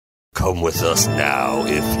Come with us now,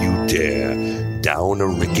 if you dare, down a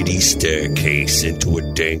rickety staircase into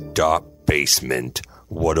a dank, dark basement.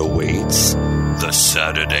 What awaits? The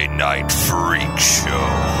Saturday Night Freak Show.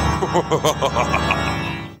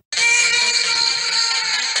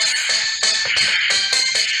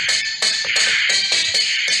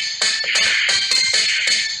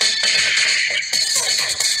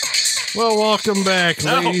 Well, welcome back,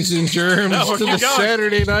 ladies and germs, to the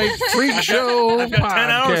Saturday Night Freak Show I've got 10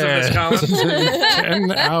 hours of this, Colin.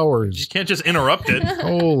 10 hours. You can't just interrupt it.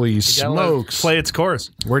 Holy smokes. Play its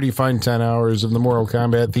course. Where do you find 10 hours of the Mortal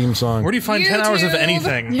Kombat theme song? Where do you find 10 hours of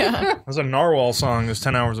anything? Yeah. There's a Narwhal song. There's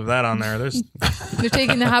 10 hours of that on there. They're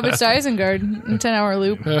taking the Hobbits to Isengard in 10-hour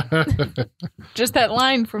loop. Just that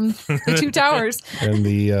line from the Two Towers. And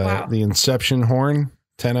the Inception horn.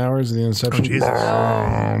 10 hours of the Inception. Oh,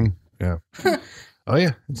 Jesus. Yeah. Oh,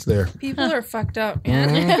 yeah. It's there. People are fucked up,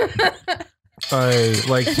 man. I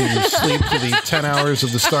like to sleep to the 10 hours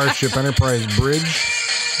of the Starship Enterprise bridge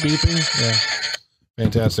beeping. Yeah.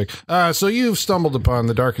 Fantastic. So you've stumbled upon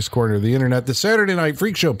the darkest corner of the internet, the Saturday Night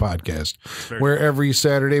Freak Show podcast, where every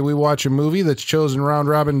Saturday we watch a movie that's chosen round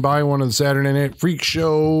robin by one of the Saturday Night Freak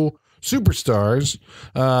Show superstars.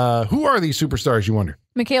 Who are these superstars, you wonder?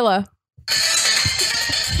 Michaela.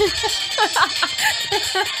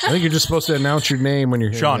 I think you're just supposed to announce your name when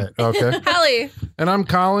you're Sean. That. Okay. Hallie. And I'm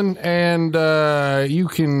Colin, and you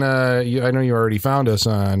can, I know you already found us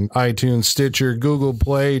on iTunes, Stitcher, Google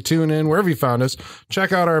Play, TuneIn, wherever you found us.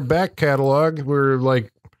 Check out our back catalog. We're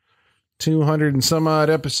like 200 and some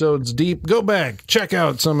odd episodes deep. Go back, check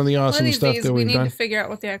out some of the awesome stuff that we've done. We need to figure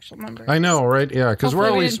out what the actual number is. I know, right? Yeah, because we're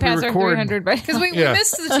always we record because we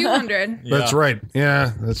missed the 200. Yeah. That's right.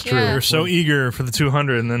 Yeah, that's true. Yeah. We're so eager for the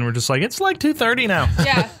 200, and then we're just like, it's like 230 now.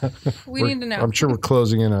 Yeah, we need to know. I'm sure we're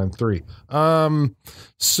closing in on 3.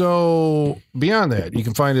 So beyond that, you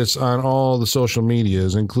can find us on all the social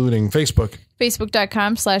medias, including Facebook,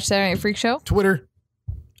 Facebook.com/Saturday Night Freak Show, Twitter,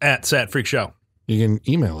 @Sat Freak Show. You can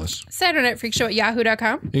email us. Saturday Night Freak Show at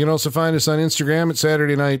yahoo.com. You can also find us on Instagram at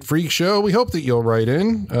Saturday Night Freak Show. We hope that you'll write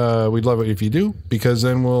in. We'd love it if you do, because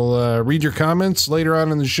then we'll read your comments later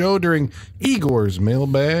on in the show during Igor's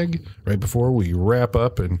mailbag, right before we wrap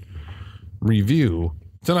up and review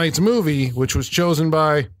tonight's movie, which was chosen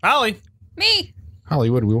by Holly. Me. Holly.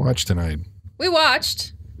 What did we watch tonight? We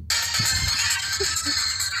watched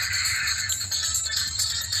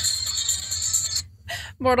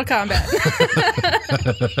Mortal Kombat.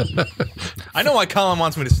 I know why Colin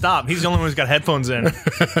wants me to stop. He's the only one who's got headphones in.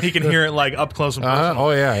 He can hear it like up close and personal.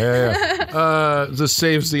 Oh, yeah. This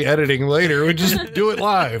saves the editing later. We just do it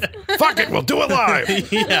live. Fuck it, we'll do it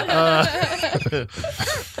live. Yeah.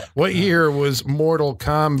 What year was Mortal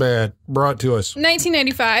Kombat brought to us?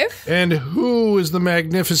 1995. And who is the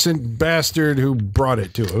magnificent bastard who brought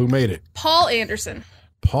it to it? Who made it? Paul Anderson.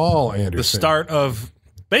 Paul Anderson. The start of...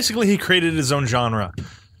 Basically, he created his own genre.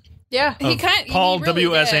 Yeah. Paul he really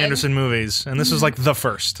W.S. did. Anderson movies. And this was like the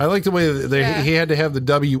first. I like the way that he had to have the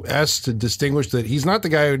W.S. to distinguish that he's not the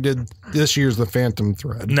guy who did this year's The Phantom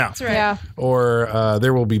Thread. No. That's right. Yeah. Or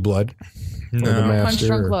There Will Be Blood. No. Or The Master. Punch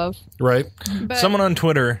Drunk Love. Right? But Someone on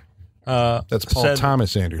Twitter... That's Paul said,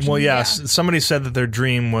 Thomas Anderson. Well, somebody said that their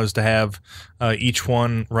dream was to have each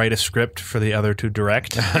one write a script for the other to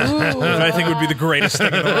direct. Which I think would be the greatest thing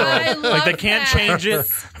in the world. I love They can't that. change it.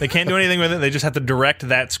 They can't do anything with it. They just have to direct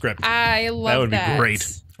that script. I love That would be great.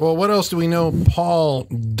 Well, what else do we know Paul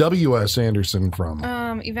W.S. Anderson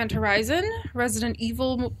from? Event Horizon, Resident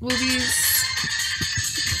Evil movies.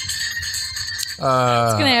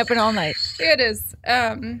 It's going to happen all night. It is.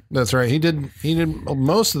 That's right. He did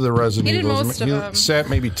most of the Resident He did Evils. most of He them. sat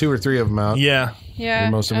maybe 2 or 3 of them out. Yeah. Yeah.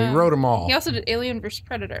 Most of them. He wrote them all. He also did Alien vs.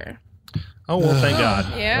 Predator. Oh, well, thank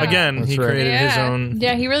God. Yeah. Again, That's he right. created his Yeah. own...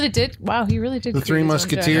 Yeah, he really did. Wow, he really did. The Three create his own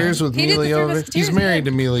Musketeers genre. with He did The Mila Three Jovovich. Musketeers, He's married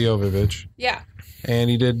yeah. to Mila Jovovich. Yeah. And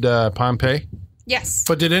he did Pompeii. Yes.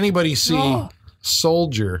 But did anybody see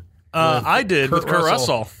Soldier? I did with Kurt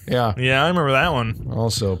Russell. Yeah. Yeah, I remember that one.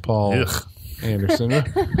 Also Paul Ugh. Anderson. That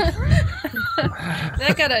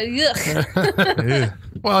got a yuck.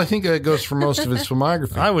 Well, I think that goes for most of his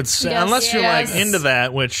filmography. I would say, Yes. unless you're like Yes. into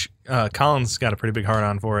that, which Colin's got a pretty big heart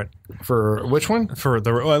on for it. For which one? For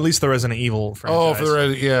the at least the Resident Evil franchise. Oh, for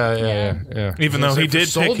the yeah. Even though he did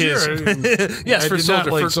pick his... yes, I for did Soldier.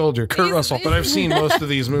 not like For Soldier. Kurt Russell. But I've seen most of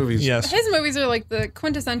these movies. Yes. His movies are like the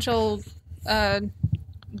quintessential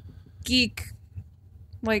geek,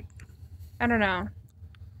 like, I don't know.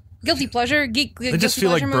 Guilty pleasure? They just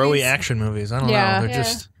feel like broy action movies. I don't Yeah. know. They're Yeah.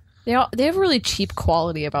 just... They have really cheap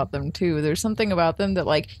quality about them too. There's something about them that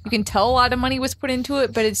like you can tell a lot of money was put into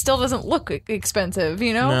it, but it still doesn't look expensive.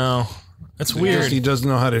 You know? No. That's weird. He doesn't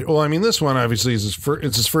know how to. Well, I mean, this one obviously is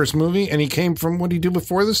it's his first movie, and he came from, what did he do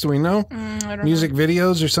before this? Do we know? I don't Music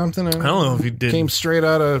videos or something? I don't know if he did. Came straight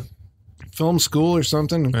out of film school or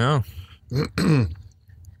something. Yeah.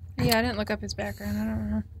 Yeah, I didn't look up his background. I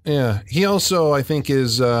don't know. Yeah, he also, I think,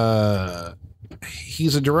 is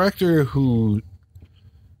he's a director who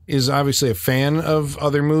is obviously a fan of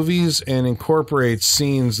other movies and incorporates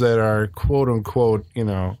scenes that are quote unquote,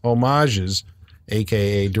 homages,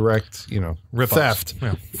 aka direct, theft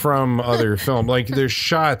from other film. Like there's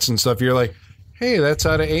shots and stuff. You're like, hey, that's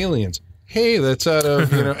out of Aliens. Hey, that's out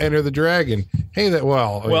of Enter the Dragon. Hey, that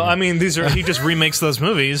I mean, he just remakes those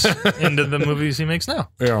movies into the movies he makes now.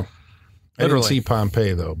 Yeah. I didn't Literally. see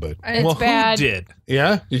Pompeii though, but It's bad. Who did?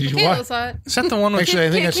 yeah, did you Kayla watch? saw it. Is that the one with Actually, I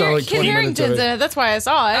think I saw like Kit 20 minutes of Harington's in it. it. That's why I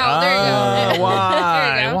saw it. Oh, there you go.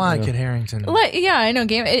 Why? There you go. Why Kit Harington? Yeah, I know.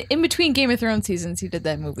 In between Game of Thrones seasons, he did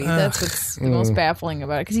that movie. That's what's the most baffling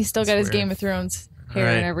about it, because he's still got his weird. Game of Thrones hair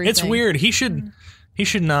Right. and everything. It's weird. He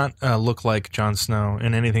should not look like Jon Snow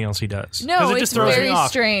in anything else he does. No, 'Cause it it's just throws very me off.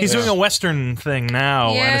 strange. He's doing a Western thing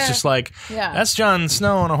now, and it's Yeah. just like, Yeah. that's Jon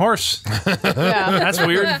Snow on a horse. Yeah. That's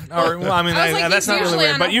weird. Or, well, I mean, I was like, that's he's not really usually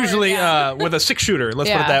weird. on But a usually horse, with a 6-shooter, let's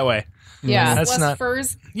put Yeah. it that way. Yeah. That's Less not.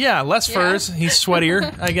 furs. Yeah, less furs. He's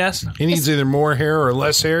sweatier, I guess. He needs either more hair or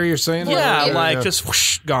less hair, you're saying? Yeah, Or- like just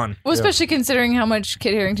whoosh, gone. Well, especially considering how much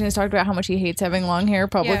Kit Harington has talked about how much he hates having long hair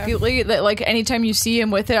publicly. That like anytime you see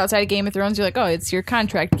him with it outside of Game of Thrones, you're like, oh, it's your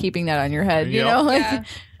contract keeping that on your head. You Yep. know, like Yeah.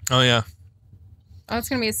 Oh yeah. Oh, it's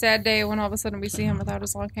gonna be a sad day when all of a sudden we see him without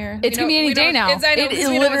his long hair. it's gonna be any day now. I know, It is 'cause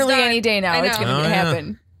we know it's literally done. any day now. I It's know. gonna Oh, yeah.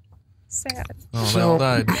 happen. Sad. Oh, So- they all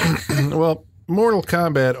died. Well, Mortal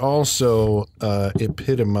Kombat also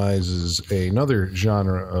epitomizes another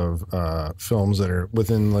genre of films that are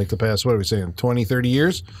within like the past, what are we saying, 20, 30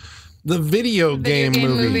 years? The video game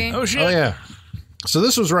movie. Oh shit. Oh, yeah. So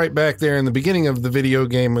this was right back there in the beginning of the video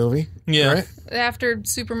game movie. Yeah. Right? After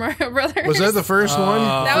Super Mario Brothers. Was that the first one?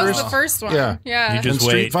 That was the first one. Yeah. Yeah. You just And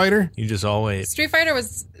Street wait. Fighter? You just all wait. Street Fighter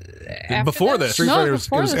was after Before this? this. Street No, Fighter was, it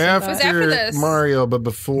before was this, I thought. after, It was after this. Mario, but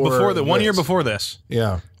before Before 1 year this. before this.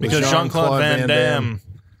 Yeah. Because Jean-Claude Van Damme.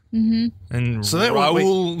 And So that one-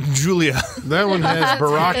 Raul Julia. That one has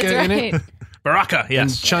Baraka That's in right. it. Baraka, And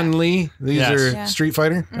yes. Chun-Li. These Yes. are Yeah. Street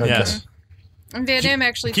Fighter? Okay. Yes. And Van Damme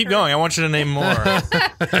actually Keep turned- going. I want you to name more.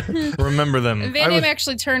 Remember them. Van Damme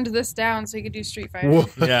actually turned this down so he could do Street Fighter. Whoa.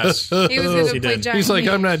 Yes. He was going He to play did. Johnny. He's like,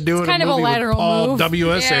 I'm not doing kind a of a movie with lateral Paul move.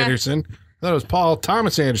 W.S. Yeah. Anderson. That was Paul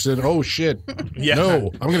Thomas Anderson. Oh, shit. Yeah.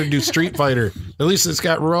 No, I'm going to do Street Fighter. At least it's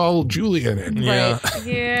got Raul Julia in it. Yeah. Right.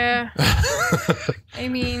 Yeah. I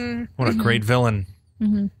mean, What a great villain.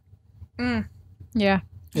 Yeah.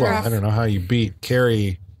 Well, rough. I don't know how you beat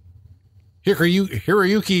Hiroyuki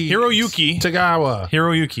Hiroyuki. Tagawa.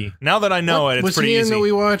 Hiroyuki. Now that I know it, it's was pretty he in easy. that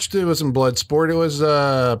we watched? It wasn't Bloodsport. It was,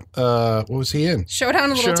 what was he in?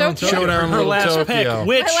 Showdown in Little Tokyo. Showdown in Her Little last Tokyo. pick,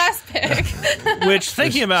 which My last pick. which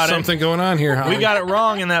thinking about Something going on here, it, Holly. we got it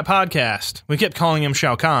wrong in that podcast. We kept calling him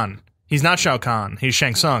Shao Kahn. He's not Shao Kahn. He's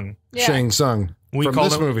Shang Tsung. Yeah. Shang Tsung We from called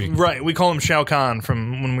this him, movie. Right. We call him Shao Kahn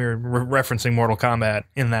from when we were referencing Mortal Kombat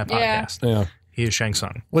in that Yeah. podcast. Yeah. He is Shang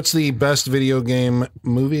Tsung. What's the best video game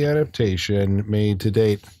movie adaptation made to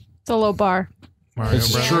date? It's a low bar. Mario It's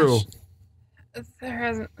Brothers. true. There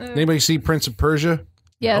hasn't. Anybody see Prince of Persia?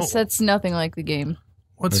 Yes, Oh. that's nothing like the game.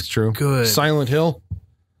 What's That's true. good? Silent Hill.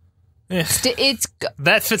 Eh, It's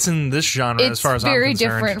that fits in this genre as far as I'm very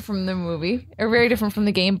concerned. different from the movie, or very different from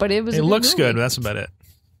the game, but it was. It a looks movie. good, but that's about it.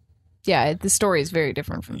 Yeah, the story is very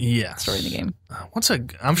different from the Yes. story in the game.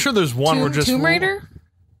 I'm sure there's one where just Tomb Raider.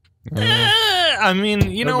 I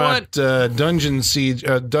mean, you know what? Dungeon Siege.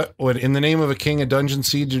 What in the name of a king? A Dungeon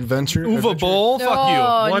Siege adventure. Uva Bowl. Fuck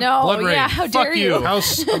Oh Blood- no! Blood Rain. Yeah, how Fuck dare you. you?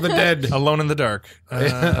 House of the Dead. you. Alone in the Dark.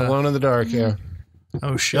 Alone in the Dark. Yeah.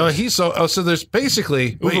 Oh shit. Oh, he's so. Oh, so there's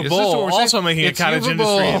basically Uva is this Bowl what we're saying? also making a It's cottage Uva industry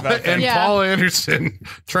Bowl about and Yeah. Paul Anderson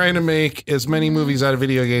trying to make as many movies out of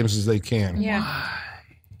video games as they can. Yeah.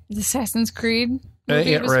 Assassin's Creed. movie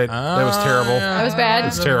Yeah, was- right. That was terrible. That was bad.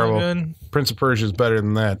 It's terrible. Good. Prince of Persia is better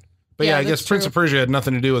than that. But yeah, Yeah, I guess that's Prince true. of Persia had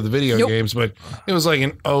nothing to do with the video Nope. games, but it was like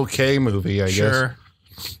an okay movie, I guess. Sure.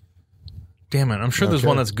 Damn it! I'm sure there's Okay.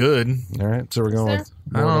 one that's good. All right, so we're going with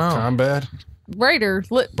I don't Mortal know. Kombat. Writer,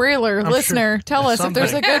 Brailer, listener, tell us if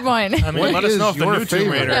there's a good one. I mean, What let us is know if the your new Tomb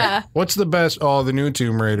favorite? Raider. Yeah. What's the best? Oh, the new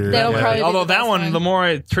Tomb Raider. That'll Yeah. probably be Although the that best one, one. the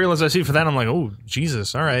more trailers I see for that, I'm like, oh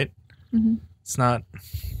Jesus! All right. It's not.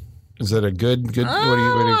 Is that a good? What are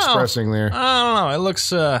you know. expressing there? I don't know. It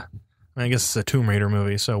looks. I guess it's a Tomb Raider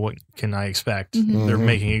movie, so what can I expect? Mm-hmm. They're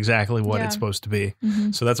making exactly what it's supposed to be.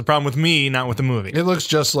 So that's a problem with me, not with the movie. It looks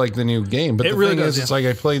just like the new game, but It the really thing does, is, it's like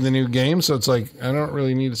I played the new game, so it's like I don't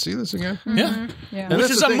really need to see this again. Yeah. Yeah. And Which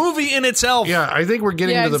that's is the a thing. movie in itself. Yeah, I think we're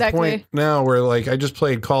getting Yeah, to the exactly. point now where like I just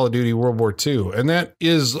played Call of Duty World War II, and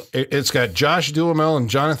it's got Josh Duhamel and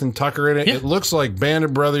Jonathan Tucker in it. Yeah. It looks like Band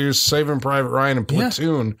of Brothers, Saving Private Ryan, and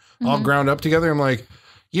Platoon all ground up together. I'm like,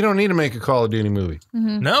 you don't need to make a Call of Duty movie.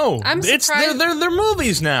 No, I'm it's surprised- they're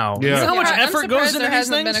movies now. Yeah. You know how much I'm effort goes surprised into there these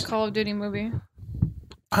hasn't things? been a Call of Duty movie.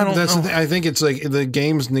 I don't That's know. the thing. I think it's like the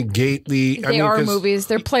games negate the. They are 'cause- movies.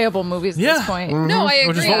 They're playable movies at Yeah. this point. No, I agree.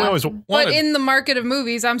 Which is what we always But wanted. in the market of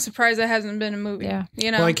movies, I'm surprised there hasn't been a movie. Yeah. You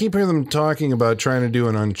know? Well, I keep hearing them talking about trying to do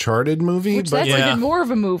an Uncharted movie, Which but that's Yeah. even more of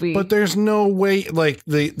a movie. But there's no way, like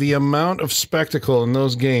the amount of spectacle in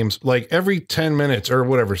those games, like every 10 minutes or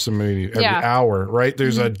whatever, so maybe every Yeah. hour, right?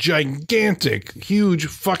 There's a gigantic, huge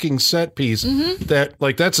fucking set piece that,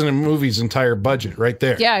 like, that's in a movie's entire budget right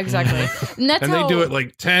there. yeah, exactly. And that's And how, they do it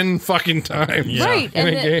like 10 fucking times. right. in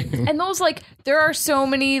And, a game. and those, like, there are so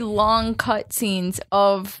many long cut scenes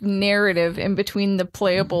of narrative in between the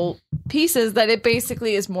playable pieces that it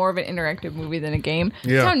basically is more of an interactive movie than a game.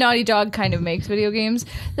 Yeah. That's how Naughty Dog kind of makes video games.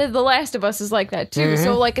 The Last of Us is like that too.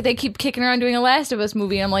 So like they keep kicking around doing a Last of Us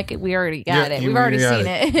movie. And I'm like, we already got it. We've already seen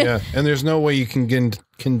it. Yeah. And there's no way you can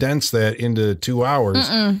condense that into 2 hours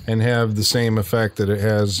and have the same effect that it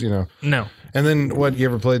has, No. And then what? You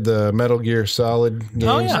ever played the Metal Gear Solid games?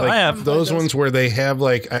 Oh, yeah, like I have. those ones where they have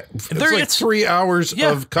like it's There- like it's- 3 hours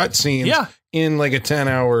Yeah. of cutscenes Yeah. in like a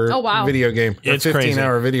 10-hour Oh, wow. video game. Or It's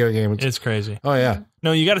 15-hour video game. It's crazy. Oh yeah.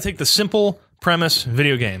 No, you got to take the simple premise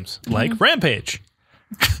video games like Rampage.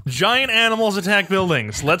 Giant animals attack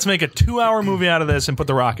buildings. Let's make a 2-hour movie out of this and put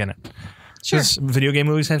The Rock in it. Sure. Video game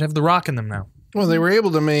movies have to have The Rock in them now. Well, they were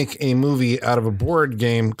able to make a movie out of a board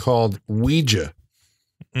game called Ouija.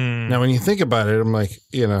 Now, when you think about it, I'm like,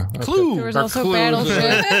 okay. Clue. There was Or also Clue.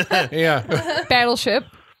 Battleship. Yeah. Battleship.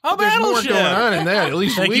 Oh, There's more Battleship. going on in that. At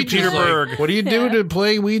least Thank you, Ouija's Peter like, Berg. what do you do to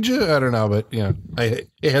play Ouija? I don't know, but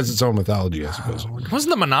it has its own mythology, I suppose. Wasn't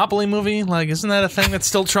the Monopoly movie like? Isn't that a thing that's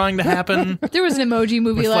still trying to happen? There was an emoji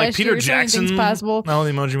movie With last like Peter year. So Jackson. anything's possible. No,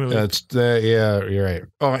 the Emoji Movie. That's yeah, you're right.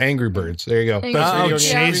 Oh, Angry Birds. There you go. Angry Best Oh video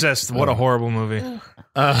game. Jesus! What a horrible movie.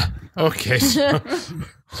 Okay,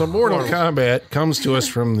 so Mortal Kombat comes to us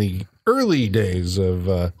from the early days of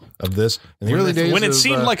this. In the early days When it of,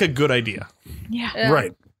 seemed like a good idea. Yeah.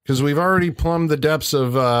 right, because we've already plumbed the depths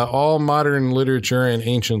of all modern literature and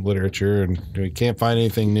ancient literature, and we can't find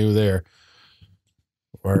anything new there.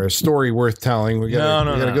 Or a story worth telling. We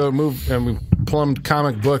gotta go move, and we plumbed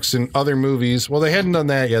comic books and other movies. Well, they hadn't done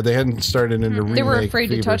that yet. They hadn't started into remake. They were afraid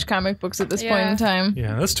to fever. touch comic books at this point Yeah. in time.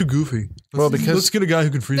 Yeah, that's too goofy. Well, because Let's get a guy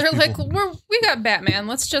who can freeze They're people. like, we got Batman.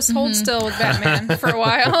 Let's just hold still with Batman for a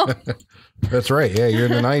while. that's right. Yeah, you're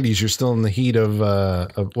in the '90s. You're still in the heat of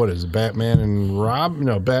what is it, Batman and Rob?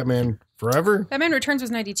 No, Batman Forever. Batman Returns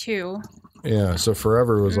was 92. Yeah, so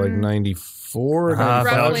Forever was like 94. Val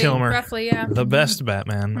Roughly, Kilmer. roughly, yeah. The best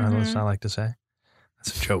Batman, I like to say.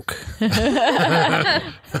 That's a joke.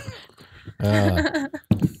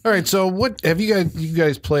 All right, so what have you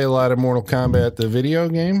guys play a lot of Mortal Kombat the video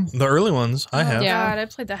game? The early ones, I have. Yeah. God, I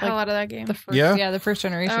played the hell out of that game. The first, Yeah? yeah, the first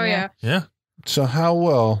generation. Oh, yeah. Yeah. So how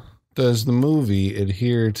well does the movie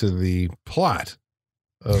adhere to the plot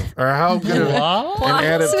of, or how good of an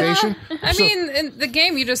adaptation? I mean, in the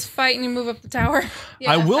game, you just fight and you move up the tower.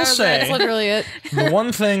 I will that was say- it. That's literally it. The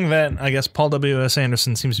one thing that I guess Paul W.S.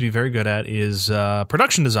 Anderson seems to be very good at is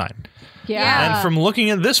production design. Yeah. And from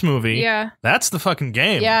looking at this movie, Yeah. that's the fucking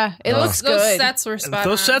game. Yeah, it looks Those good. sets were spot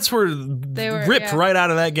Those on. sets were, were, ripped yeah. right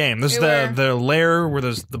out of that game. There's They the layer where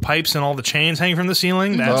there's the pipes and all the chains hanging from the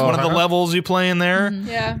ceiling. That's one of the levels you play in there.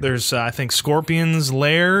 Yeah. There's, I think, Scorpion's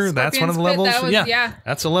Lair. That's one of the Scorpion's levels. Pit, that was- yeah.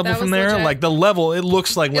 That's a level That from was there. legit. Like the level, it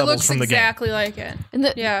looks like It levels looks from the game. exactly like it.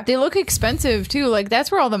 And Yeah. they look expensive too. Like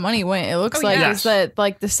that's where all the money went. It looks Oh, like yeah. is that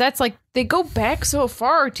like the sets like they go back so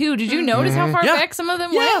far too. Did you notice how far Yeah. back some of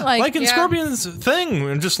them Yeah, went? like in Yeah. Scorpion's thing,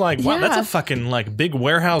 and just like wow, that's Yeah. a fucking like big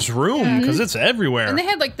warehouse room because it's everywhere. And they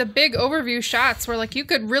had like the big overview shots where like you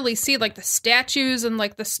could really see like the statues and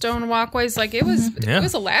like the stone walkways. Like it was Yeah. it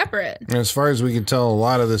was elaborate. And as far as we can tell, a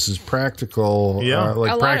lot of this is practical, Yeah. like A lot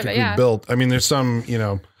of it, practically yeah. built. I mean, there's some,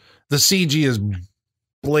 the CG is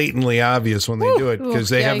blatantly obvious when they do it because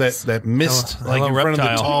they have yikes. that mist Hello- like hello, in front of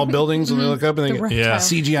Reptile. the tall buildings when they look up and they go, Yeah.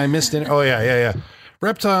 CGI mist in it. Oh yeah.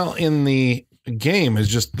 Reptile in the game is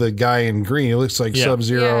just the guy in green. He looks like Yeah.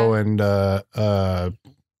 Sub-Zero Yeah. and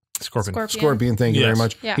Scorpion. Scorpion. Thank you very Yes.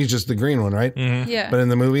 much. Yeah. He's just the green one, right? Mhm. Yeah. But in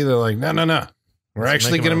the movie, they're like, no. We're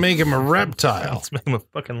actually going to make him a reptile. Let's make him a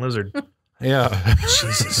fucking lizard. Yeah.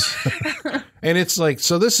 Jesus. And it's like,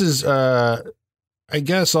 so this is, I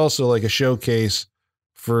guess, also like a showcase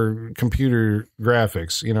for computer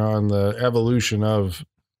graphics, you know, and the evolution of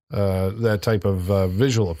that type of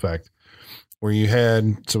visual effect, where you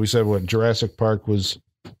had, so we said what, Jurassic Park was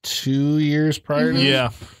 2 years prior to this? Yeah.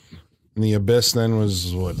 And The Abyss then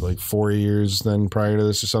was what, like 4 years then prior to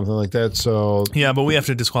this or something like that. So Yeah, but we have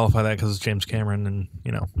to disqualify that because it's James Cameron, and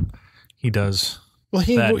you know he does. well,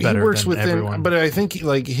 he better works than within, everyone. but I think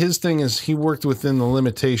like his thing is he worked within the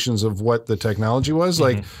limitations of what the technology was.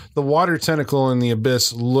 Mm-hmm. Like the water tentacle in The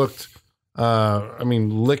Abyss looked,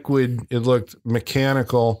 liquid. It looked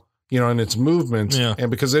mechanical, you know, in its movements, Yeah.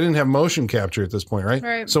 and because they didn't have motion capture at this point, right?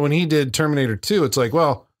 Right. So when he did Terminator 2, it's like,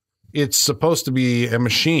 well, it's supposed to be a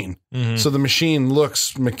machine. Mm-hmm. So the machine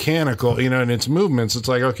looks mechanical, you know, in its movements. It's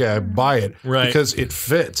like, okay, I buy it Right. because it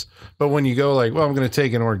fits. But when you go like, well, I'm going to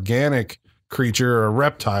take an organic creature or a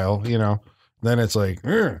reptile, you know, then it's like,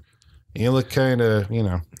 you look kind of, you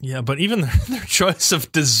know. Yeah, but even their choice of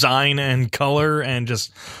design and color and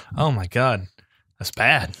just, oh my god, that's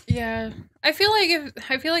bad. Yeah. I feel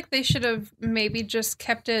like they should have maybe just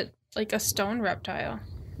kept it like a stone reptile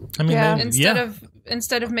I mean, Yeah.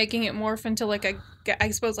 instead of making it morph into like I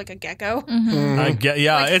suppose like a gecko. I get,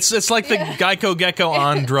 yeah, it's like the Geico gecko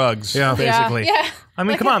on drugs, Yeah. basically. Yeah. I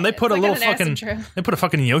mean, come on, they put a like little on an acid fucking, trip. they put a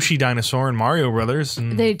fucking Yoshi dinosaur in Mario Brothers,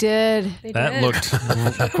 and They did. They that did. looked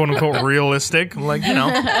quote unquote realistic. Like, you know,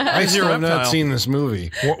 I still have not reptile. seen this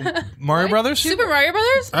movie. Mario Brothers. Super Mario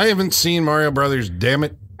Brothers? I haven't seen Mario Brothers, damn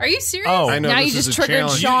it. Are you serious? Oh, I know Now this you is just a triggered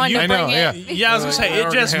challenge. Sean to I know, bring yeah. it. yeah, I was gonna say We're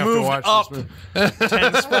it just gonna have to moved watch up this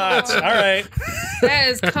 10 spots. All right, That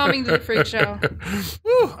is coming to the freak show.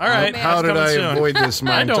 Woo, all right. How That's did I coming soon. avoid this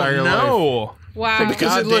my I entire don't life? know. Wow.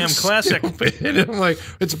 Because it Goddamn looks classic. stupid. I'm like,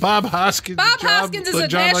 it's Bob Hoskins. Bob job, Hoskins is a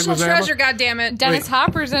John national Leguizamo? treasure, goddammit. Dennis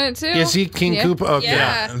Hopper's in it too. Is he King Yeah. Koopa? Okay.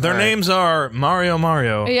 Yeah. Their names are Mario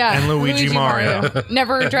Yeah, and Luigi Mario.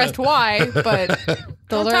 Never addressed why, but those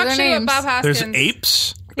Don't are talk their shit names. about Bob There's Hoskins.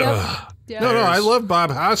 apes. Yep. Yeah. No, I love Bob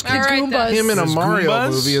Hoskins. All right, Goombas. then. Him in a There's Mario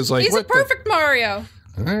Goombas? movie is like, He's a what perfect Mario.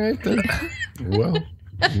 the? All right, then. Well,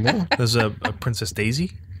 no. There's a Princess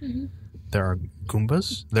Daisy. There are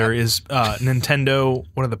Goombas. There is Nintendo,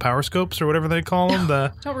 one of the Power Scopes or whatever they call them.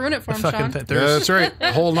 The Don't ruin it for him, fucking Sean. thing. Yeah, that's right.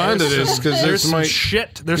 Hold on to this because There's there's some my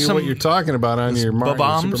shit. There's be some. what you're talking about on your Mario,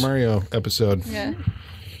 bombs. Super Mario episode. Yeah.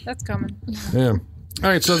 That's coming. Yeah. All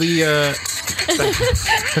right, so the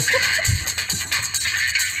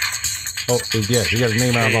oh yeah, you got to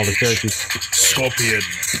name out all the characters. Scorpion.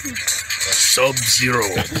 Sub-Zero.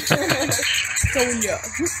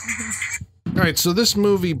 All right, so this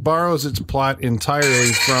movie borrows its plot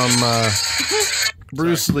entirely from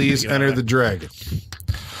Bruce Lee's Enter the Dragon.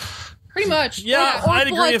 Pretty much. Yeah, Or I'd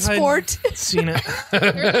agree if Bloodsport. I'd seen it.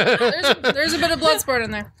 There's a bit of blood sport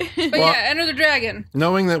in there. But yeah, Enter the Dragon.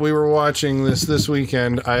 Knowing that we were watching this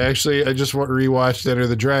weekend, I just rewatched Enter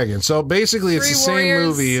the Dragon. So basically, it's Three the same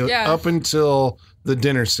warriors, movie yeah. up until the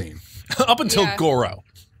dinner scene. Up until Yeah. Goro.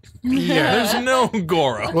 Yeah. There's no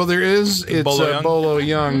Goro. Well, there is. It's Bolo Young? Bolo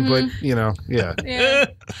Young, but you know, yeah. Yeah.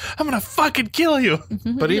 I'm gonna fucking kill you.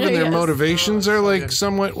 But even their Yes. motivations are like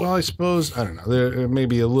somewhat. Well, I suppose I don't know. They're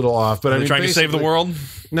maybe a little off. But I Are they mean, trying to save the basically- world?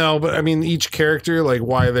 No, but I mean, each character, like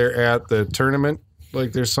why they're at the tournament,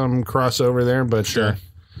 like there's some crossover there. But Sure.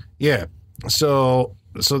 yeah. So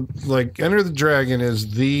like, Enter the Dragon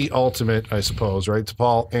is the ultimate, I suppose, right? To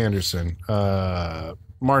Paul Anderson,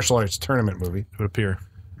 martial arts tournament movie, It would appear.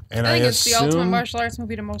 and I I, think it's the ultimate assume, martial arts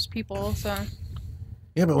movie to most people. So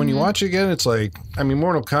yeah. But when you watch it again, it's like, I mean,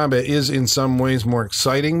 Mortal Kombat is in some ways more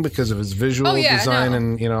exciting because of its visual Oh, yeah, design no.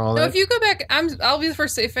 and you know all no, that. if you go back, I'll be the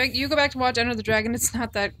first to say, if you go back to watch Enter the Dragon, it's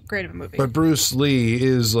not that great of a movie. But Bruce Lee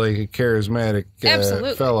is like a charismatic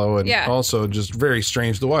Absolutely. fellow, and Yeah. also just very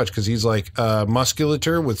strange to watch because he's like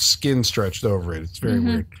musculature with skin stretched over it. It's very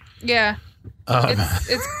weird. yeah,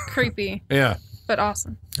 it's creepy, Yeah, but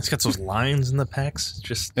awesome. It's got those lines in the pecs.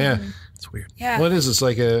 Just yeah. it's weird. Yeah, What is this,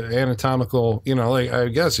 like a anatomical? You know, like I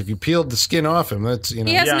guess if you peeled the skin off him, that's you know.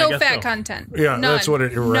 he has Yeah, I no guess fat so. content. yeah, None. that's what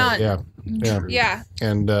it. Right. None. Yeah. Yeah,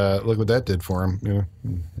 And look what that did for him. You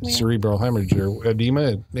know, cerebral hemorrhage or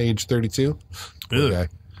edema at age 32. Poor Ugh. guy.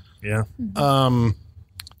 Yeah.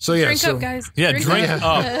 So yeah. drink so, up, guys. Yeah, drink up.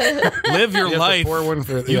 up. Live your You have to life. pour one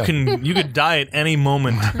for, You could die at any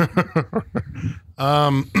moment.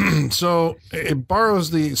 So it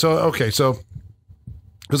borrows the so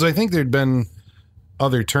because I think there'd been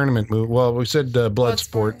other tournament move. Well, we said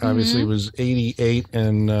Bloodsport obviously was 88,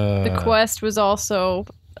 and The Quest was also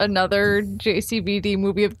another JCVD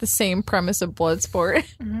movie of the same premise of Bloodsport.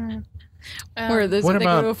 Where they What go to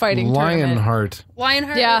a about fighting tournament. Lionheart?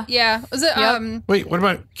 Lionheart. Yeah. Yeah. Was it? Yep. Wait, what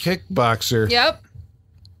about Kickboxer? Yep.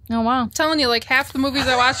 Oh, wow. I'm telling you, like half the movies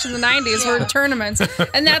I watched in the 90s were tournaments.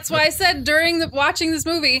 And that's why I said during watching this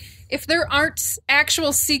movie, if there aren't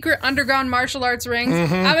actual secret underground martial arts rings,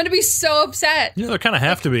 I'm going to be so upset. Yeah, there kind of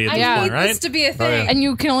have to be at I this need point, right? this to be a thing. And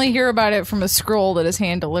you can only hear about it from a scroll that is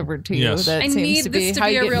hand delivered to you. Yes. That I seems need to be this to how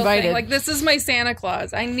be you a get real invited. thing. Like, this is my Santa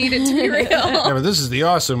Claus. I need it to be real. Yeah, but this is the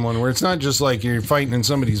awesome one where it's not just like you're fighting in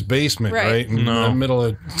somebody's basement, Right. right? In the middle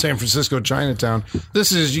of San Francisco, Chinatown.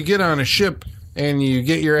 This is you get on a ship and you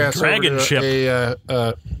get your ass dragon over to ship.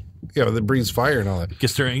 that breathes fire and all that.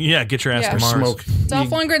 Get your ass Yeah. to Mars. Smoke. Dolph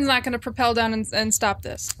Lundgren's not going to propel down and stop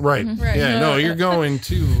this. Right. Right. Yeah, no, you're going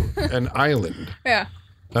to an island, Yeah.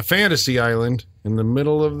 a fantasy island in the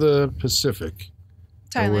middle of the Pacific.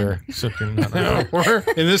 Thailand. Where, Except you're not- or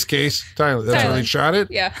in this case, Thailand. That's where they Thailand. shot it?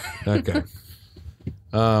 Yeah. Okay.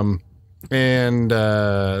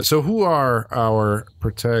 So who are our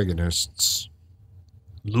protagonists?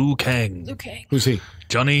 Liu Kang, Okay. Who's he?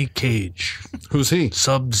 Johnny Cage, Who's he?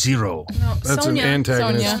 Sub-Zero, No, That's Sonya. an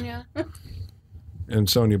antagonist. Sonya. And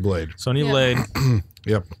Sonya Blade. Sonya Yeah. Blade.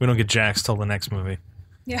 Yep. We don't get Jax till the next movie.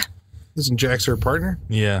 Yeah. Isn't Jax her partner?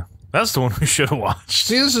 Yeah, that's the one we should have watched.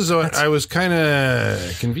 See, this is what I was kind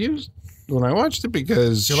of confused when I watched it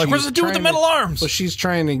because You're like, where's the dude with the metal arms? Well, she's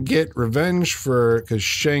trying to get revenge because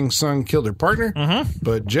Shang Tsung killed her partner,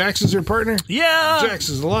 but Jax is her partner. Yeah, Jax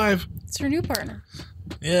is alive. It's her new partner.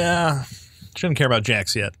 yeah. Shouldn't care about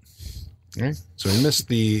Jax yet. Okay. So we missed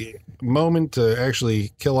the moment to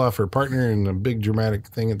actually kill off her partner in a big dramatic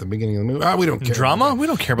thing at the beginning of the movie. We don't care. Drama? about that. We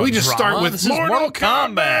don't care about. We just drama. start with This is Mortal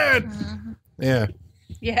Kombat. Yeah.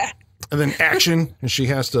 Yeah. And then action, and she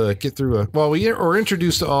has to get through we are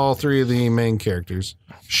introduced to all three of the main characters.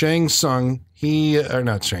 Shang Tsung,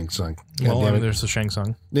 not Shang Tsung. Well, Goddammit. there's the Shang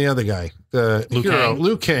Tsung. The other guy, the Liu hero, Kang.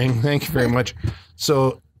 Liu Kang. Thank you very much.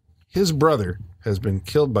 So his brother has been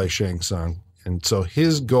killed by Shang Tsung, and so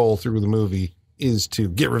his goal through the movie is to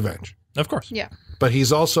get revenge. Of course. Yeah. But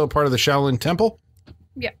he's also part of the Shaolin Temple.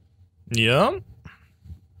 Yeah. Yeah.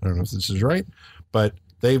 I don't know if this is right, but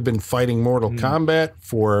they've been fighting Mortal Kombat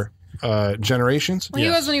for generations. Well, he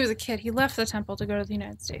Yes. was when he was a kid. He left the temple to go to the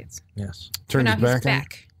United States. Yes. Turned But his now he's back on it,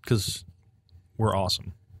 back. Because we're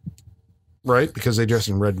awesome. right? Because they dress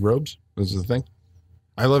in red robes. This is the thing.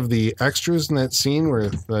 I love the extras in that scene where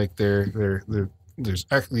like there's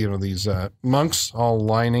these monks all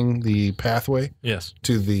lining the pathway Yes.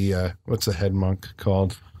 to the what's the head monk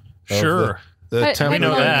called? Of Sure. The Head- temple, We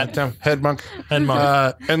know that. head monk. Head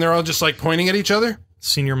monk. And they're all just like pointing at each other.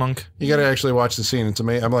 Senior monk. You got to actually watch the scene. It's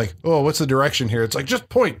amazing. I'm like, oh, what's the direction here? It's like just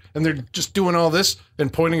point, and they're just doing all this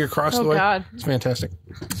and pointing across the Oh, way. God. It's fantastic.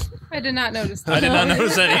 I did not notice I that. did not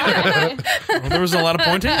notice that either. Well, there was a lot of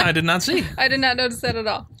pointing I did not see. I did not notice that at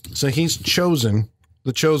all. So he's chosen,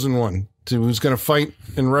 the chosen one, who's going to fight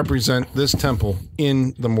and represent this temple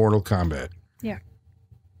in the Mortal Kombat. Yeah.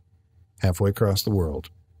 Halfway across the world.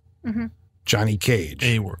 Johnny Cage,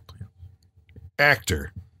 A word.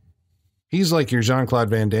 actor. He's like your Jean-Claude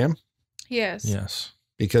Van Damme Yes. Yes.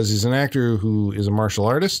 because he's an actor who is a martial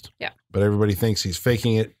artist. Yeah. But everybody thinks he's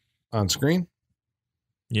faking it on screen.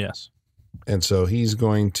 Yes. And so he's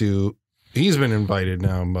been invited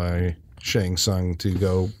now by Shang Tsung to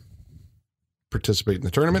go participate in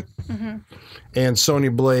the tournament. And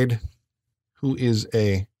Sonya Blade, who is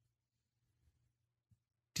a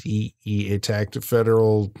DE attacked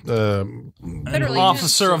federal An Federal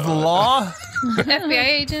officer of the law. FBI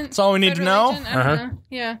agent. That's all we need to federal know. agent, I don't know.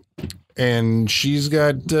 Yeah. and she's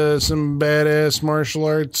got some badass martial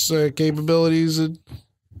arts capabilities that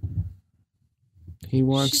he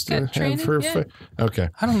wants She's to got have her training, okay.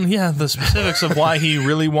 I don't. Yeah, the specifics of why he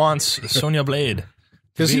really wants Sonya Blade.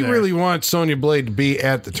 Because he there. really wants Sonya Blade to be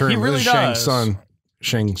at the tournament. really This is does.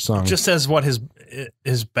 Shang Tsung. Just as what his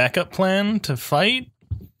backup plan to fight.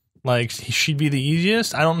 Like she'd be the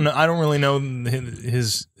easiest. I don't know. I don't really know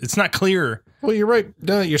his. It's not clear. Well, you're right.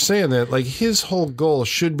 Now that you're saying that, like his whole goal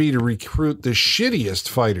should be to recruit the shittiest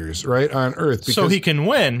fighters, right, on Earth. So he can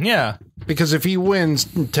win. Yeah. Because if he wins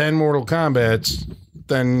 10 Mortal Kombats,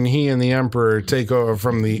 then he and the Emperor take over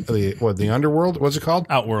from the underworld. What's it called?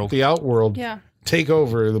 Outworld. The Outworld. Yeah. Take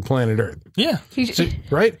over the planet Earth. Yeah. So,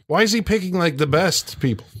 right? Why is he picking like the best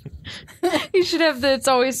people? You should have the It's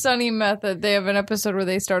Always Sunny method. They have an episode where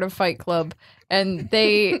they start a fight club, and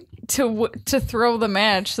they to throw the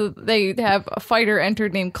match, so they have a fighter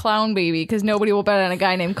entered named Clown Baby because nobody will bet on a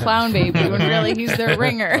guy named Clown Baby when really he's their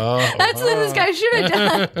ringer. That's what this guy should have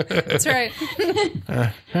done. That's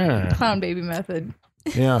right. Clown Baby method.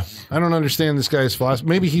 Yeah, I don't understand this guy's philosophy.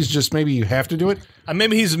 Maybe you have to do it.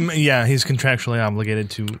 Maybe he's contractually obligated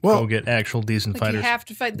to go get actual decent Like fighters. you have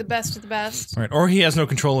to fight the best of the best. Right. Or he has no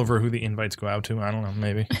control over who the invites go out to. I don't know,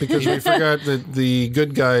 maybe. Because we forgot that the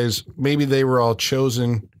good guys, maybe they were all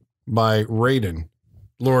chosen by Rayden,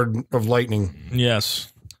 Lord of Lightning.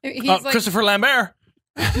 Yes. He's like, Christopher Lambert,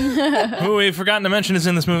 who we've forgotten to mention is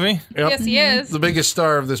in this movie. Yep. yes, he is. The biggest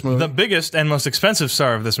star of this movie. The biggest and most expensive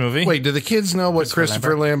star of this movie. Wait, do the kids know what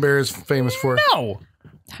Christopher Lambert is famous for? No.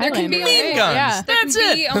 There can be Highlander, only Mean one. Guns. Yeah. There That's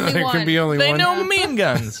can be it. only There one. can be only They one. know Mean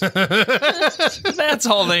Guns. That's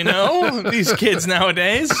all they know, these kids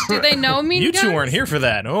nowadays. Do they know Mean You Guns? two weren't here for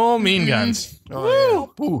that. Oh, Mean Guns.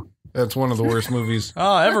 Oh, yeah. Ooh, that's one of the worst movies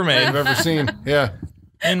Oh, ever made I've ever seen. Yeah.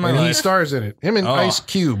 in my And he life. stars in it. Him and Ice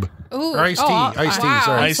Cube. Ooh. Or Ice-T. Oh, Ice-T, wow.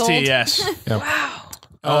 sorry. Ice-T, yes. Yep. Wow.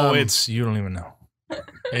 Oh, you don't even know.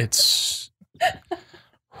 It's...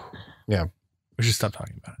 Yeah. We should stop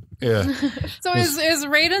talking about it. Yeah. So is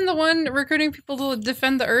Rayden the one recruiting people to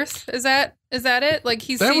defend the Earth? Is that it? Like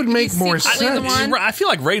he's That would make he's more secretly the sense. one? I feel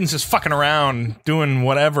like Raiden's just fucking around doing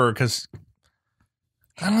whatever because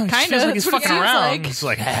I don't know. It just Kinda, feels like he's that's what it fucking seems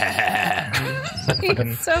around. like. It's like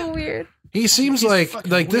It's so weird. He seems like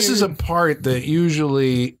this is a part that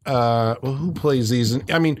usually who plays these?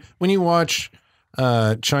 I mean, when you watch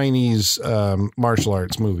Chinese martial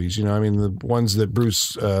arts movies, you know, I mean the ones that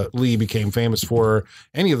Bruce Lee became famous for,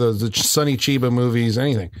 any of those, the Sonny Chiba movies,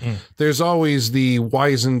 anything. There's always the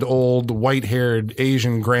wizened old white-haired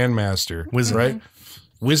Asian grandmaster, Wizened. right?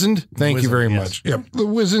 Wizened? Thank you Wizened, very yes. much. Yep, the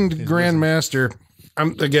wizened grandmaster.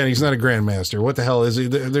 Again, he's not a grandmaster. What the hell is he?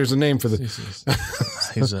 There's a name for the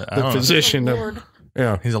He's a, I the don't know. physician. Lord.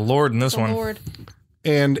 Yeah. He's a lord in this The one. Lord.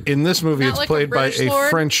 And in this movie, Not it's like a played by British a lord?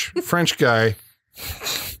 French guy.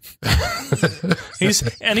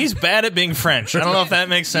 He's bad at being French. I don't know if that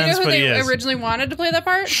makes You know sense, who but he they is. originally wanted to play that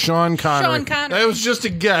part? Sean Connery. Sean Connery. That was just a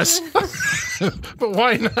guess. But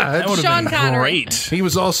why That not? would have Sean been Connery. great. He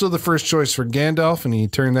was also the first choice for Gandalf, and he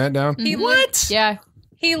turned that down. What? Yeah.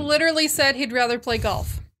 He literally said he'd rather play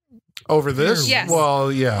golf. Over this? Yes.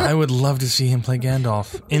 Well, yeah. I would love to see him play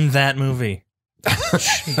Gandalf in that movie.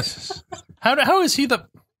 Jesus. How is he the...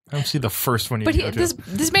 I don't see the first one you But go to.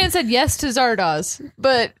 this man said yes to Zardoz,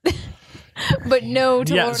 but no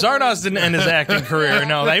to Yeah, Lord of Zardoz didn't end his acting career.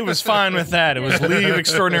 No, he was fine with that. It was League of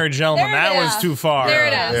Extraordinary Gentlemen. There it That was is. too far. There it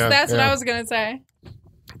is. Yeah, That's what yeah. I was going to say.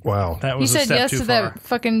 Wow. That He was a said step yes too to far. that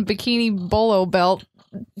fucking bikini bolo belt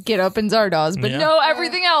get up in Zardoz, but Yeah. no,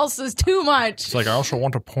 everything else is too much. It's like, I also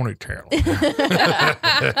want a ponytail.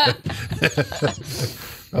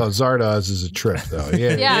 Oh, Zardoz is a trip, though.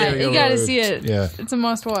 Yeah, Yeah, you gotta see it. Yeah. It's a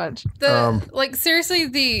must watch. The like seriously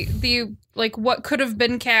the like what could have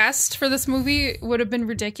been cast for this movie would have been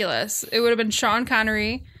ridiculous. It would have been Sean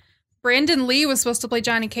Connery. Brandon Lee was supposed to play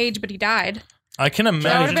Johnny Cage, but he died. I can That would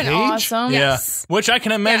imagine. have been awesome. Yeah. Yes. Which I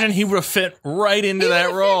can imagine Yes. he would have fit right into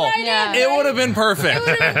that role. Yeah. It would have been perfect. It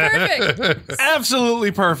would have been perfect.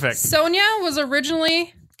 Absolutely perfect. Sonia was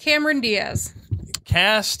originally Cameron Diaz.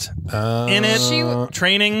 Cast in it, She-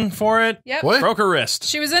 training for it. Yep. What? Broke her wrist.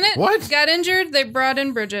 She was in it. What? Got injured. They brought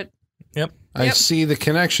in Bridget. Yep. I Yep. see the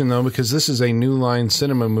connection, though, because this is a New Line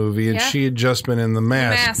Cinema movie, and Yeah. she had just been in The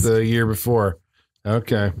Mask the year before.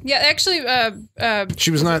 Okay. Yeah, actually,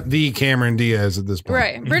 She was not the Cameron Diaz at this point.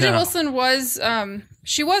 right. Bridget No. Wilson was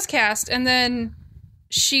she was cast, and then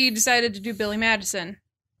she decided to do Billy Madison.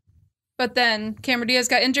 But then Cameron Diaz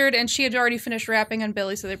got injured, and she had already finished rapping on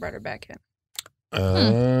Billy, so they brought her back in.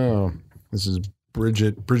 Oh. This is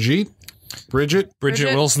Bridget Bridget.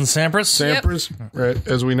 Wilson Sampras. Yep. Sampras, right,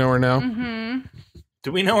 as we know her now. Mm-hmm.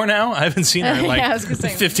 Do we know her now? I haven't seen her in like Yeah, I was gonna say.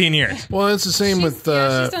 15 years. Well, it's the same with... she's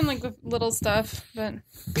done like the little stuff, but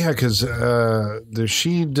Yeah, because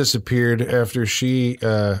she disappeared after she,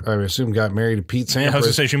 I assume, got married to Pete I was going to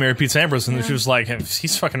Sampras. say she married Pete Sampras, and then she was like,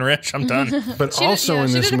 he's fucking rich. I'm done. But she also in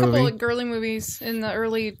she this did a couple movie, like girly movies in the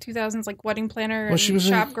early 2000s, like Wedding Planner and she was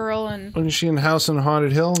in- Shop Girl, and wasn't she in House on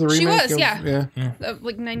Haunted Hill? The remake. She was, of- yeah. Yeah.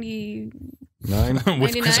 like 90. 9.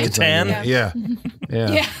 With Chris 99? Kattan Yeah.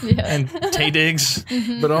 Yeah. Yeah. and Tay Diggs.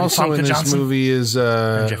 But also Tonka in this Johnson. movie is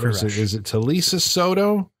Jeffrey what is Rush. it Talisa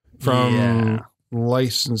Soto from Yeah.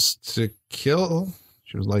 License to Kill?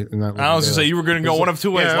 She was like not. I was going to say, you were going to go one of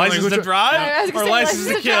two ways. Yeah, I'm like, License which to one- drive I was gonna or say license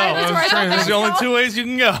to kill. Drive. That's where I thought Those are the only two ways you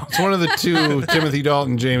can go. It's one of the two Timothy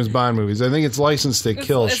Dalton James Bond movies. I think it's License to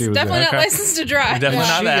Kill. It's she was definitely in. not Okay. licensed to drive. Definitely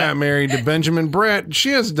She not that. got married to Benjamin Bratt. She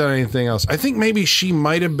hasn't done anything else. I think maybe she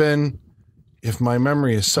might have been, if my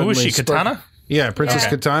memory is Who suddenly was she, spark- Katana? Yeah, Princess Yeah.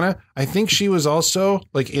 Katana. I think she was also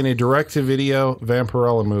like in a direct-to-video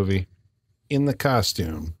Vampirella movie in the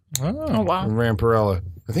costume Oh Oh. wow. from Vampirella.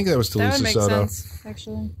 I think that was That would Tallulah make Soto. sense,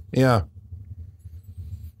 actually. Yeah.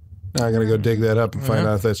 Now I got to go dig that up and find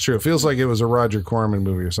out if that's true. It feels like it was a Roger Corman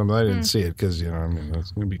movie or something. I didn't see it because, it's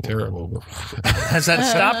going to be terrible. Has that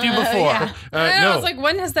stopped you before? I No. was like,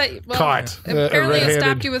 when has that... Well, Caught. Apparently it Red-handed.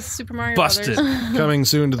 stopped you with Super Mario Busted. Brothers. Coming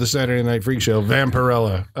soon to the Saturday Night Freak Show,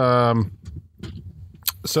 Vampirella.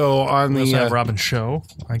 So on We also have the... Robin Show,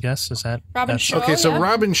 I guess. Is that Robin that's- Shaw. Okay, so yeah.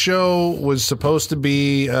 Robin Show was supposed to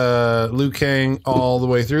be Liu Kang all the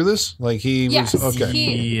way through this? Like he Yes, was... Okay.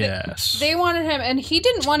 Yes. They wanted him, and he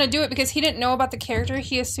didn't want to do it because he didn't know about the character.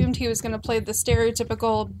 He assumed he was going to play the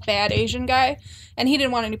stereotypical bad Asian guy, and he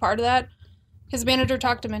didn't want any part of that. His manager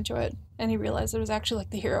talked him into it, and he realized it was actually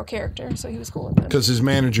like the hero character, so he was cool with it. Because his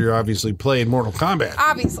manager obviously played Mortal Kombat.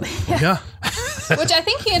 Obviously. Yeah. Which I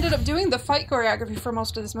think he ended up doing the fight choreography for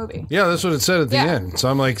most of this movie. Yeah, that's what it said at the Yeah. end. So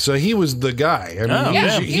I'm like, so he was the guy. I mean, Oh, he, was,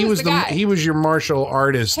 yeah, he was the guy. he was your martial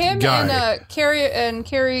artist Him guy. and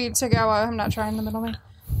Kerry Tagawa, I'm not trying the middle name.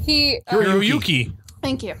 Hiroyuki.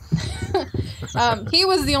 Thank you. He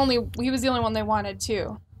was the only one they wanted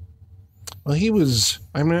too. Well, he was.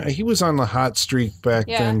 I mean, he was on the hot streak back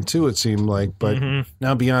Yeah. then too. It seemed like, but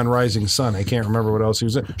now Beyond Rising Sun, I can't remember what else he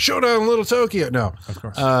was in. Showdown in Little Tokyo. No, Of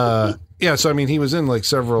course. yeah. So I mean, he was in like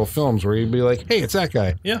several films where you'd be like, "Hey, it's that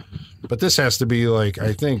guy." Yeah. But this has to be like,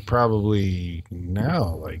 I think probably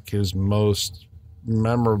now like his most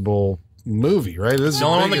memorable movie, right? This is The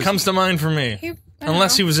only one that biggest- comes to mind for me. I don't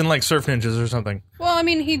Unless know. he was in like Surf Ninjas or something. Well, I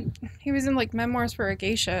mean, he was in like Memoirs for a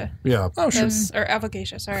Geisha. Yeah. Oh, sure. Or Ava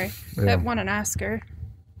Geisha, sorry. Yeah. That won an Oscar.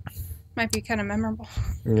 Might be kind of memorable.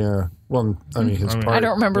 Yeah. Well, I mean, his part. I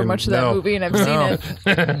don't remember in- much of that no. movie, and I've seen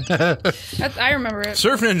it. I remember it.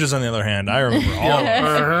 Surf Ninjas, on the other hand, I remember all of it.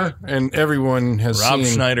 Uh-huh. And everyone has Rob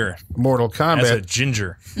seen Schneider Mortal as a Kombat.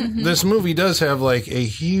 ginger. This movie does have like a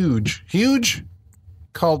huge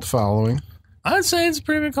cult following. I'd say it's a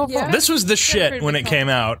pretty big cult Yeah. following. This was the shit pretty when big it came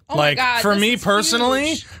out. Oh my like, God, for this me is personally,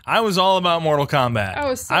 huge. I was all about Mortal Kombat. I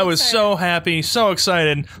was so I was excited. so happy, so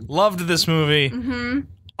excited, loved this movie,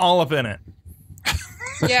 all up in it.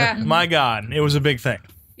 Yeah. My God, it was a big thing.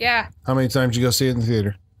 Yeah. How many times did you go see it in the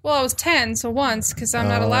theater? Well, I was 10, so once, because I'm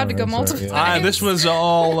not allowed to go that's multiple right, yeah. times. This was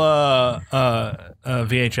all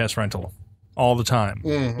VHS rental all the time.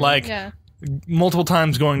 Like, Yeah. multiple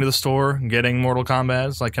times going to the store, getting Mortal Kombat.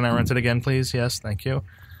 It's like, can I rent it again, please? Yes, thank you.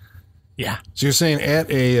 Yeah. So you're saying at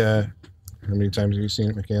a how many times have you seen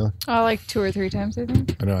it, Michaela? Like 2 or 3 times, I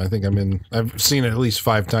think. I know. I think I've seen it at least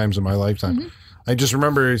 5 times in my lifetime. I just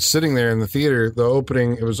remember sitting there in the theater.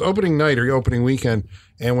 It was opening night or opening weekend,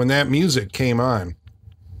 and when that music came on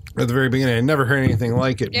at the very beginning, I never heard anything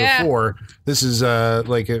like it Yeah. before. This is I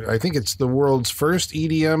think it's the world's first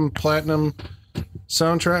EDM platinum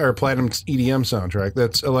soundtrack or platinum EDM soundtrack.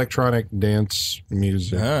 That's electronic dance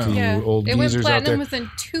music. Oh. To you Yeah. old It went geezers out there. platinum within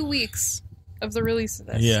 2 weeks of the release of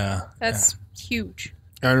this. Yeah. That's huge.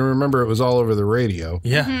 I remember it was all over the radio.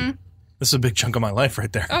 Yeah. This is a big chunk of my life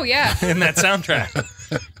right there. Oh, yeah. In that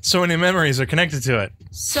soundtrack. So many memories are connected to it.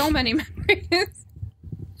 So many memories.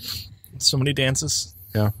 So many dances.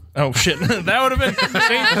 Yeah. Oh shit! That would have been.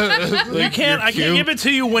 See, you can't. I can't give it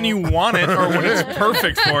to you when you want it or when it's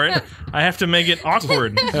perfect for it. I have to make it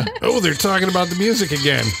awkward. Oh, they're talking about the music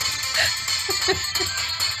again.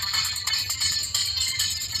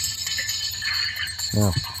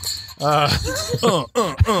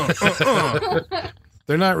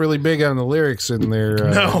 They're not really big on the lyrics in their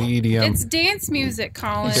No. the EDM. It's dance music,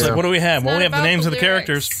 Colin. It's like, what do we have? Well, not we have the about names the of the lyrics.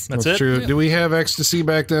 characters. That's That's it. true. Do we have ecstasy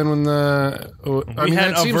back then when the? We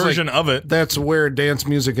had that a seems version like of it. That's where dance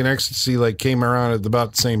music and ecstasy like came around at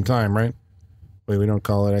about the same time, right? Wait, we don't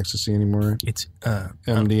call it ecstasy anymore. Right? It's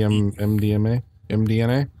MDMA.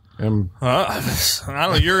 I don't know. I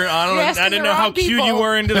didn't the know how wrong cute people. you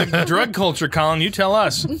were into the drug culture, Colin. You tell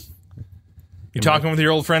us. You talking with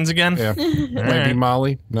your old friends again? Yeah, might be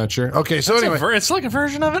Molly. Not sure. Okay, so anyway, It's like a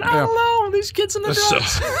version of it. I don't know. These kids and their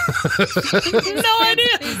drugs. No idea.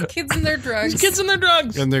 These kids and their drugs. These kids and their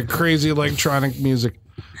drugs. and their crazy electronic music.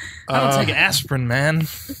 I don't take aspirin, man.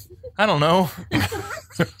 I don't know.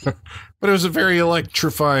 But it was a very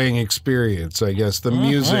electrifying experience, I guess. The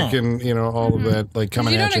music and all of that, like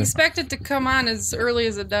coming You at don't you. expect it to come on as early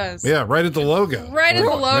as it does. Yeah, right at the logo. Right at the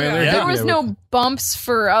logo. they're Yeah. There hitting was you no bumps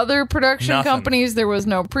for other production Nothing. companies. There was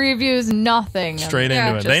no previews. Nothing. Straight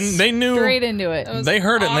Yeah, into it. They knew. Straight into it. was They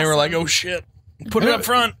heard it and they were like, awesome. "Oh shit, put it up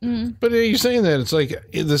front." But you're saying that it's like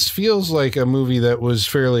this feels like a movie that was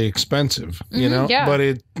fairly expensive, you know. yeah. But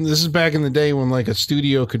this is back in the day when like a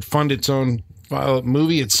studio could fund its own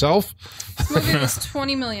movie itself. This movie was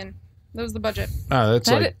 $20 million. That was the budget. That's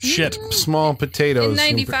That like Shit. small potatoes. In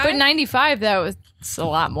 95? But 95, that was a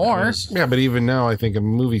lot more. Yeah, but even now, I think a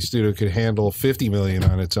movie studio could handle $50 million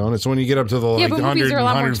on its own. It's when you get up to the Yeah, like but movies $100, are a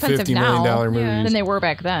lot more expensive $150 million now movies. than they were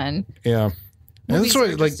back then. Yeah. And Movies that's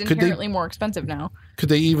why, are like, just inherently more expensive now. could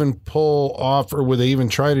they even pull off, or would they even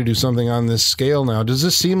try to do something on this scale now? Does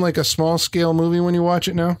this seem like a small scale movie when you watch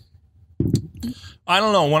it now? I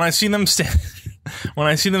don't know. When I see them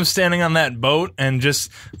standing on that boat and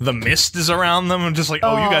just the mist is around them, I'm just like,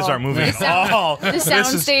 oh, you guys aren't moving at all. The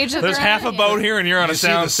soundstage that There's they're half on, a boat here, and you're on a You see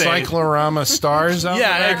the soundstage. cyclorama stars out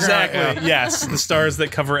Yeah, there? exactly. Yeah. Yes, the stars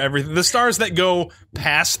that cover everything. The stars that go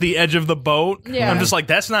past the edge of the boat. Yeah. I'm just like,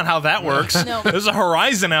 that's not how that works. No. There's a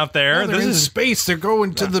horizon out there. They're This in is space. They're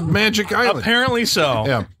going to the magic island. apparently so.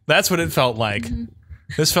 Yeah. That's what it felt like.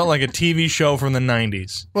 This felt like a TV show from the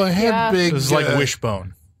 90s. Well, it had Yeah. big... It was like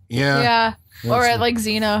Wishbone. Yeah. Yeah. Or at like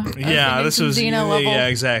Xena. I was Yeah, thinking this some was Xena level. yeah,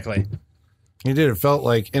 exactly. It did. It felt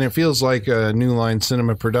like, and it feels like a New Line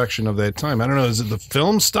Cinema production of that time. I don't know. Is it the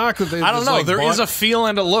film stock that they? I don't just, know. like, There is bought? a feel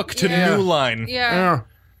and a look to Yeah. New Line. Yeah. Yeah.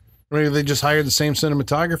 Maybe they just hired the same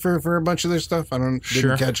cinematographer for a bunch of their stuff. I didn't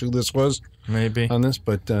Sure. catch who this was Maybe. on this,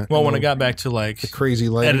 but Well, when it got back to like crazy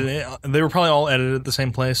lighting, editing, they were probably all edited at the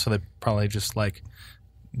same place, so they probably just like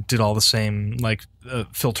did all the same like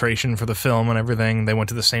filtration for the film and everything. They went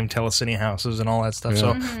to the same telecine houses and all that stuff,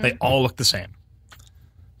 so they all look the same.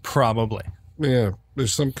 Probably. yeah,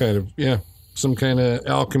 there's some kind of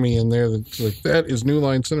alchemy in there that's like that is New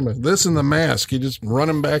Line Cinema. This and The Mask, you just run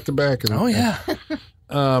them back to back. And, Oh yeah.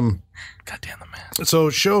 God damn the man. So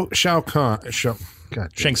Shao Kahn, Shang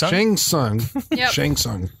Tsung? Shang Tsung, Yep. Shang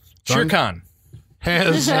Tsung. Shere Khan.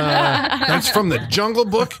 Has that's from the Jungle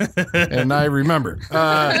Book, and I remember.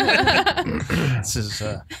 This is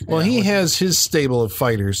Well, he has his stable of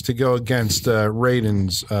fighters to go against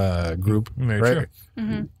Rayden's group, Very right?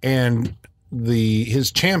 true. And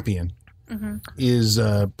his champion is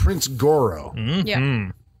Prince Goro. Yeah.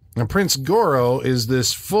 Now, Prince Goro is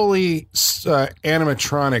this fully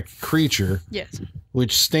animatronic creature, Yes.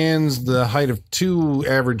 which stands the height of two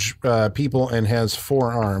average people and has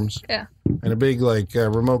 4 arms Yeah. and a big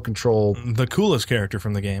remote control. the coolest character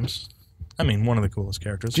from the games. I mean, one of the coolest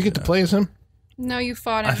characters. Did you get to play as him? No, you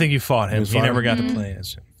fought him. I think you fought him. You You fought never him? got to play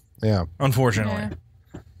as him. Yeah. Unfortunately.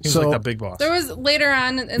 He was So- like that big boss. There was later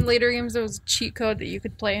on in later games there was a cheat code that you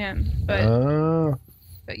could play him, but usually.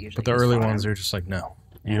 But the you just early fought ones him. are just like, no,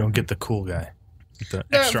 you don't get the cool guy. Get the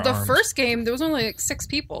extra The arms. first game there was only like 6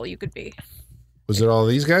 people you could be. Was it all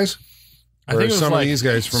these guys? I Or think it was some like of these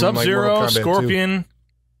guys from Sub-Zero, like Mortal Kombat 2? Scorpion,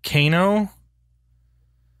 Kano,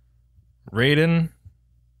 Rayden,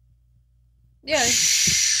 Yeah.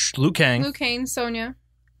 Liu Kang, Liu Kang, Sonya.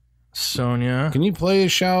 Sonya. Can you play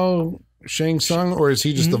as Shang Tsung, or is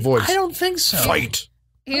he just the voice? I don't think so. Fight.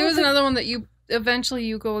 He was another one that you eventually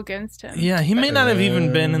you go against him. Yeah, he may not have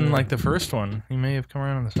even been in like the first one. He may have come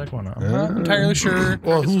around in the second one. I'm not entirely sure.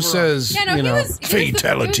 Well, who says, Yeah, no, you know, he was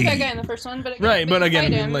fatality? the bad guy in the first one, but Right, but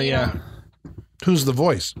again, you fight him, like, you yeah. don't- Who's the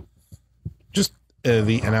voice? Just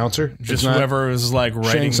the announcer? Just It's not- whoever was like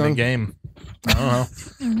writing the Tsung? game. I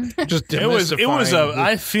don't know. Just It was demystifying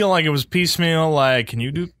I feel like it was piecemeal. Like, can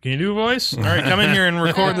you do a voice? All right, come in here and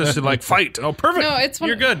record this. To, like, fight. Oh, perfect. No, it's one,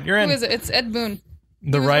 You're good. You're in. Who is it? It's Ed Boon.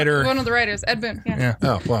 The He was writer. one of the writers, Ed Boon. Yeah. Yeah.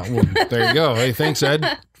 Oh, well, there you go. Hey, thanks, Ed,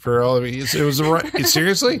 for all of it. It was the right.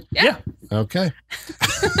 Seriously? Yeah. Okay.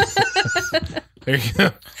 There you go.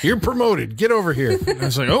 You're promoted. Get over here. I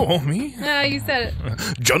was like, oh, me? Ah, you said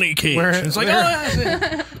it. Johnny Cage. Where- It's like, where-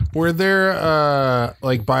 yeah. Were there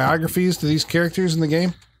like biographies to these characters in the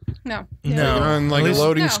game? No. No. On like At a least-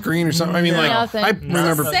 loading No. screen or something? I mean, like Nothing. I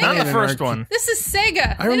remember Not playing Not the an first arcade- one. This is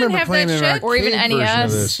Sega. I They remember didn't have playing that an shit. Or even arcade version of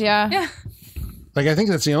NES. this. Yeah. Yeah. Like I think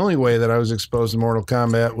that's the only way that I was exposed to Mortal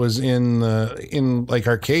Kombat was in like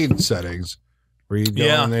arcade settings where you'd go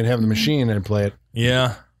Yeah. and they'd have the machine and I'd play it.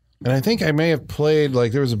 Yeah. And I think I may have played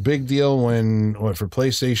like there was a big deal when for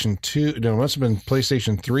PlayStation 2. No, it must have been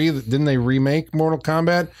PlayStation 3. Didn't they remake Mortal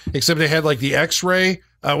Kombat? Except they had like the X-ray.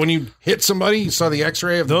 When you hit somebody, you saw the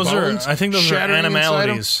X-ray of Those the bones. I think those are shattering inside 'em.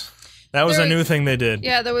 animalities. That was There a was- new thing they did.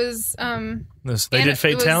 Yeah, there was They did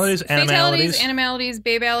fatalities, animalities, animalities,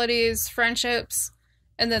 babalities, friendships,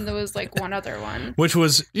 and then there was like one other one. which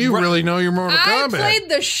was You really know your Mortal I Kombat. played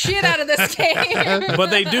the shit out of this game.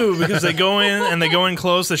 But they do because they go in and they go in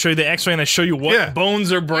close. They show you the X-ray and they show you what Yeah.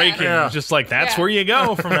 bones are breaking. Yeah. It's just like that's Yeah. where you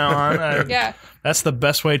go from now on. Yeah. That's the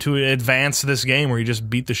best way to advance this game, where you just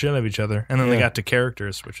beat the shit out of each other. And then they got to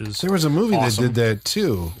characters, which is There was a movie awesome. that did that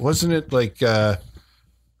too, wasn't it? Like it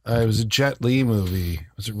was a Jet Li movie.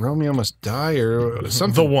 Was it Romeo Must Die or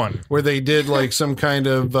something? the one. Where they did like some kind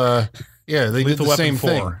of Yeah, they Lethal did the same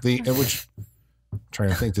Weapon 4. thing. Which I'm trying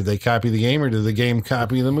to think, did they copy the game or did the game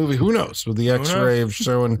copy the movie? Who knows? With the X-ray of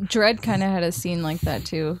showing. Dread kind of had a scene like that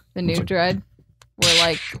too. The new Dread, where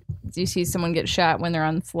like you see someone get shot when they're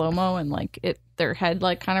on slow mo and like their head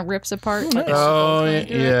like kind of rips apart. Like Oh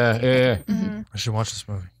yeah. I should watch this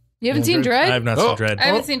movie. You haven't seen Dread? I have not seen Dread. I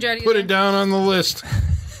haven't seen Dread either. Put it down on the list.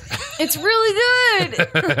 It's really good.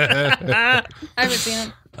 I haven't seen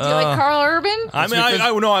it. Do you like Carl Urban? I mean,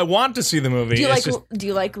 I want to see the movie. Do you It's like just, do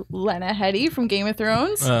you like Lena Headey from Game of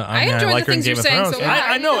Thrones? I enjoy the like her in things Game you're of saying, Thrones. so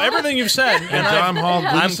I know everything you've said, and Dom Hall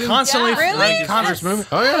I'm Gleason? constantly. Yeah, really? like, Congress movie.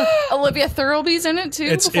 Oh yeah. Olivia Thirlby's in it too.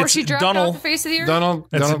 It's- before it's she dropped Dunnell. off the face of the earth. Donald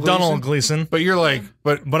Donald Gleason. Gleason. But you're like,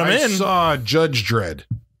 but I'm I in. saw Judge Dredd,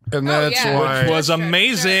 and that's yeah. why. Was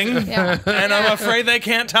amazing, Yeah. and I'm afraid they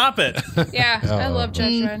can't top it. Yeah, I love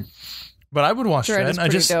Judge Dredd. But I would watch Dread is Dread. I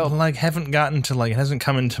pretty just dope. like haven't gotten to like it hasn't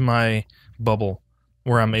come into my bubble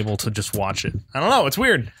where I'm able to just watch it. I don't know. It's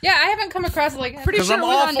weird. Yeah, I haven't come across like Pretty 'Cause sure I'm it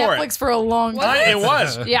was all on for it. Netflix for a long time. It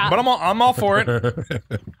was. Yeah. But I'm all for it.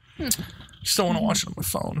 Just don't want to watch it on my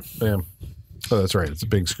phone. Damn. Oh, that's right. It's a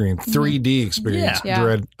big screen, 3D experience. Yeah.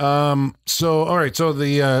 Dread. So all right.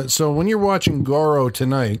 So so when you're watching Goro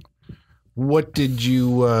tonight, what did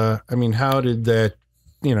you? I mean, how did that?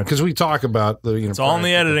 Because we talk about the. It's all in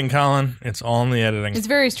the editing, Colin. It's all in the editing. It's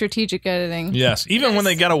very strategic editing. Yes. Even when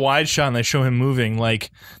they got a wide shot and they show him moving,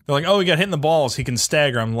 like they're like, "Oh, he got hit in the balls. He can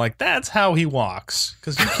stagger." I'm like, "That's how he walks."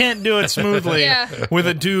 Because you can't do it smoothly Yeah. with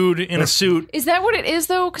a dude in a suit. Is that what it is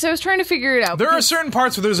though? Because I was trying to figure it out. There are certain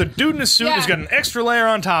parts where there's a dude in a suit who's got an extra layer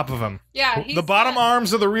on top of him. Yeah, The bottom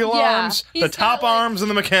arms are the real Yeah. arms, He's the top got, like- arms,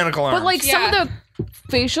 and the mechanical arms. But like some of Yeah. the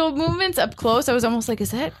facial movements up close, I was almost like,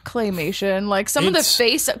 is that claymation? Like some of the It's-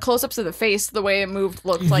 face close-ups of the face, the way it moved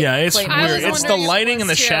looked like yeah, it's claymation. I was weird. It's the wondering if it lighting was and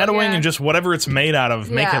the too, shadowing yeah. and just whatever it's made out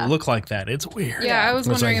of make Yeah. it look like that. It's weird. Yeah, I was It's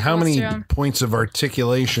wondering like if how it was many too. points of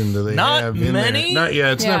articulation do they Not have in many? there? Not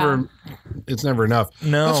yeah. Yeah. It's never enough.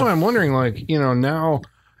 No. That's why I'm wondering. Like now,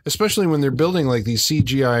 especially when they're building like these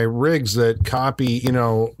CGI rigs that copy.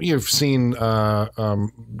 You've seen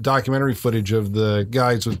documentary footage of the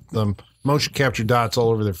guys with motion capture dots all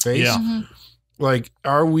over their face. Yeah. Like,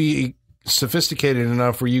 are we sophisticated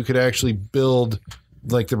enough where you could actually build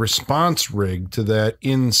like the response rig to that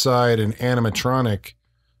inside an animatronic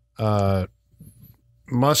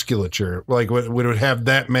musculature? Like, would it have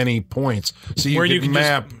that many points? So you Where could you can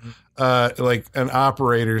map like an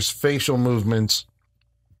operator's facial movements,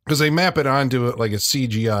 because they map it onto it like a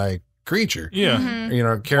CGI creature. Yeah.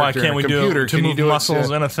 Character Why in can't a we computer. do to Can you move do muscles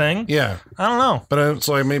it? in a thing? Yeah. I don't know. But it's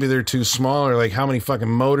like maybe they're too small, or like how many fucking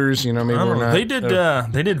motors, maybe I we're don't know.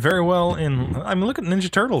 not. They did very well in. I mean, look at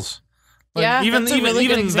Ninja Turtles. Like, Yeah, even that's a really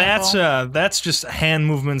good example. that's just hand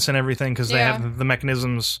movements and everything because they Yeah. have the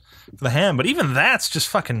mechanisms for the hand. But even that's just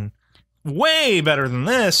fucking way better than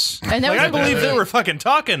this. And that like was I a believe really- they were fucking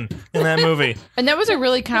talking in that movie. And that was a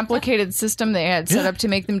really complicated system they had set up to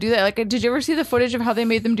make them do that. Like, did you ever see the footage of how they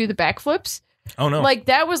made them do the backflips? Oh no! Like,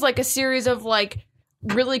 that was like a series of like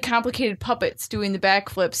really complicated puppets doing the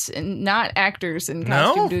backflips and not actors in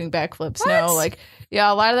costume No? doing backflips. No, like,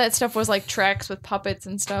 yeah, a lot of that stuff was like tracks with puppets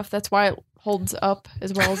and stuff. That's why it holds up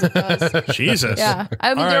as well as it does. Jesus. Yeah,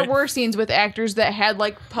 I mean, All there right. were scenes with actors that had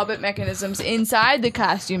like puppet mechanisms inside the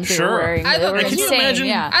costumes they Sure. were wearing. I They thought- were Can you insane. imagine-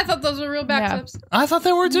 Yeah, I thought those were real backflips. I thought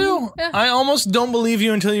they were too. Yeah. I almost don't believe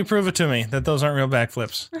you until you prove it to me that those aren't real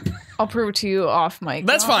backflips. I'll prove it to you off mic.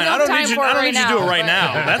 That's fine. I don't need you. I don't need you to do it right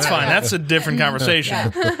now. but- That's fine. That's a different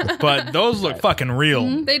conversation. But those look fucking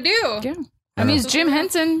real. They do. Yeah. I mean, it's Jim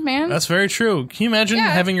Henson, man. That's very true. Can you imagine Yeah.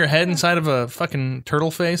 having your head inside of a fucking turtle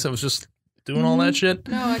face that was just doing all that shit?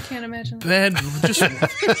 No, I can't imagine. Bad. Just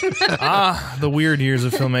the weird years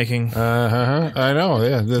of filmmaking. I know.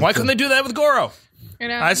 Yeah. Why couldn't they do that with Goro? You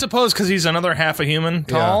know? I suppose because he's another half a human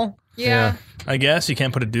tall. yeah. I guess you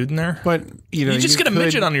can't put a dude in there. But You just get a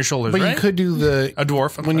midget on your shoulders, But right? you could do the A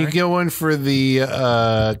dwarf. I'm when you sorry. go in for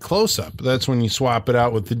the close up. That's when you swap it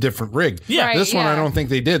out with the different rig. Yeah. Right. This one I don't think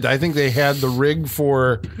they did. I think they had the rig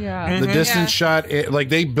for Yeah. the distance Yeah. shot. Like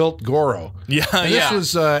they built Goro. Yeah, And yeah.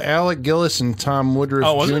 This was Alec Gillis and Tom Woodruff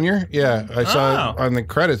Oh, was it? Jr. Yeah, I saw it Oh. on the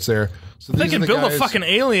credits there. So They these are can the build a guys- fucking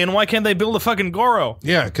alien. Why can't they build a fucking Goro?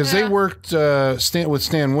 Yeah, because they worked with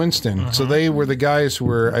Stan Winston. Uh-huh. So they were the guys who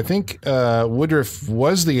were. I think Woodruff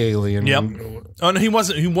was the alien. Yep. Oh no, he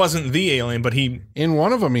wasn't. He wasn't the alien, but he In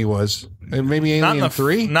one of them, he was. And maybe not in Alien the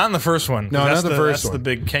 3. Not in the first one. No, That's not the first that's one. the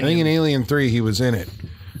big I Kenyan. think in Alien 3 he was in it.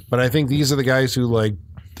 But I think these are the guys who like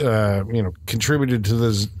contributed to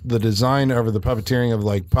the design of the puppeteering of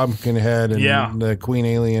like Pumpkinhead and Yeah. the Queen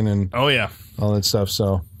Alien and Oh yeah. all that stuff.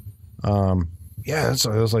 So Yeah,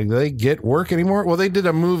 I was like, do they get work anymore? Well, they did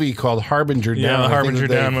a movie called Harbinger Yeah, Down. the Harbinger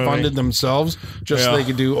Down they movie. funded themselves just so Yeah. they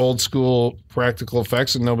could do old school practical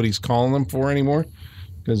effects, and nobody's calling them for anymore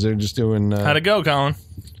because they're just doing. How'd it go, Colin?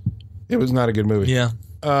 It was not a good movie. Yeah.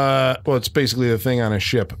 Well, it's basically the thing on a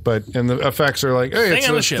ship, and the effects are like, hey, Thing it's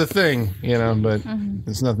on the the ship. thing, but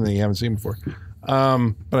it's nothing that you haven't seen before.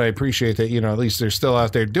 But I appreciate that, at least they're still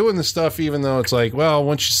out there doing the stuff, even though it's like, well,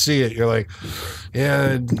 once you see it, you're like,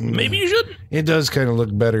 yeah, Maybe you should. it does kind of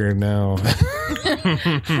look better now.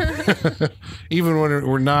 Even when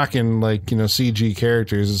we're knocking like, CG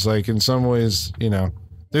characters, it's like in some ways,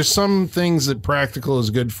 there's some things that practical is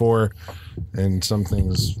good for and some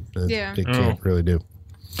things that they can't really do.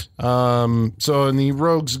 So in the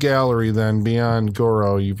Rogues Gallery, then beyond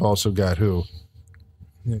Goro, you've also got who?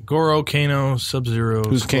 Goro, Kano, Sub-Zero,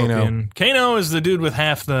 Who's Scorpion. Kano is the dude with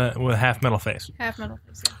half metal face. Half metal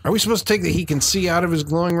face. Yeah. Are we supposed to take that he can see out of his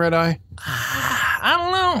glowing red eye? I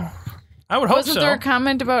don't know. I would hope Wasn't so. there a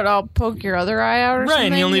comment about I'll poke your other eye out or Right, something?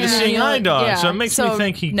 and you'll need a seeing eye dog. Yeah. So it makes me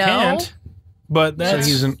think he can't. But So that's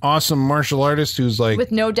he's an awesome martial artist who's like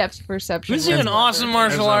With no depth perception. is he an awesome has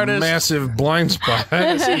martial a artist? massive blind spot.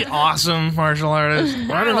 Is he awesome martial artist?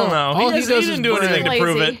 I don't know. All he does is didn't do brag. anything to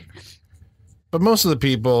prove it. But most of the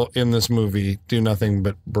people in this movie do nothing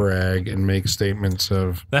but brag and make statements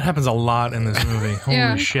of, That happens a lot in this movie. Holy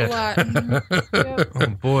Yeah, shit. a lot. Yep. Oh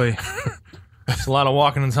boy. It's a lot of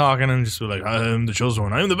walking and talking and just be like, I am the chosen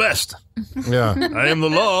one. I am the best. yeah, I am the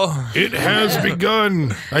law. it has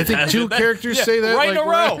begun. I think two characters say that right in a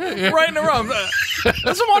like, row. Right in a row.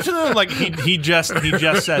 Listen, watching them like he just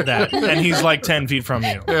said that, and he's like 10 feet from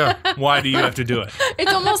you. Yeah. Why do you have to do it?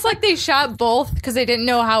 It's almost like they shot both because they didn't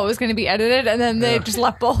know how it was going to be edited, and then they just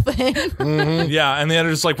left both in. Yeah, and the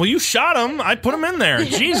editor's like, well, you shot him. I put him in there.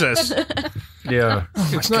 Jesus. Yeah.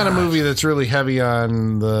 It's not a movie that's really heavy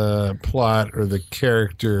on the plot or the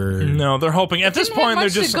character. No, they're hoping at this Didn't have point they're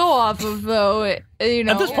much just to go off of though. At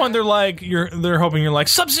this point they're like they're hoping you're like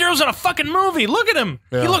Sub-Zero's in a fucking movie. Look at him.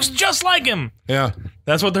 Yeah. He looks just like him. Yeah.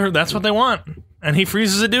 That's what they want. And he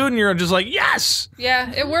freezes a dude, and you're just like, yes!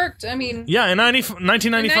 Yeah, it worked. I mean, Yeah, in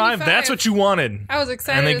 1995, that's what you wanted. I was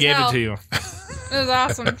excited. And they as gave hell. it to you. It was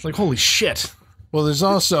awesome. It's like, holy shit. Well, there's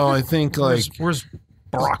also, I think, like, Where's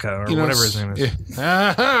Baraka, or you know, whatever his name is?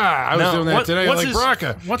 Yeah. I was No, doing that what- today. what's Like his-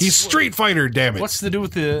 Baraka. what's- He's Street Fighter, damn it. What's to do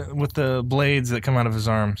with the blades that come out of his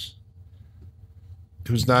arms?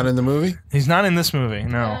 Who's not in the movie? He's not in this movie,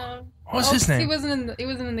 no. What's his name? He wasn't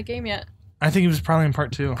in the game yet. I think he was probably in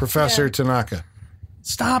part 2. Professor Tanaka.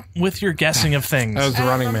 Stop with your guessing of things. That was the I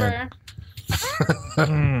running remember.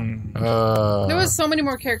 man. There was so many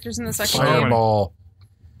more characters in the second game. Fireball.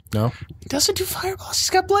 No? He doesn't do fireballs. He's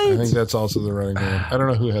got I blades. think that's also the running man. I don't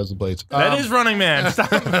know who has the blades. That is Running Man. Stop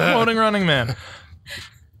quoting Running Man.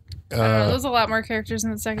 I don't know, there was a lot more characters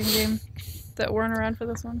in the second game that weren't around for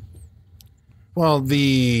this one. Well,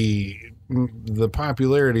 the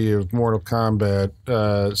popularity of Mortal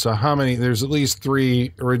Kombat. So how many? There's at least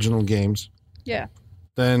 3 original games. Yeah.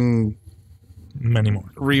 Then Many more.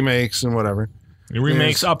 remakes and whatever. He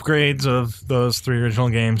remakes upgrades of those 3 original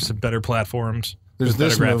games to better platforms. There's with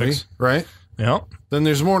this better movie, graphics. right? Yep. Then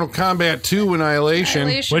there's Mortal Kombat 2 Annihilation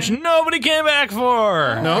Which nobody came back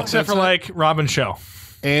for. No, except for that's not- like Robin Show.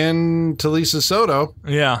 and Talisa Soto.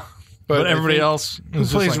 Yeah. But I everybody think- else Who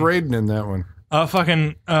was plays just like, Rayden in that one?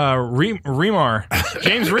 fucking Remar.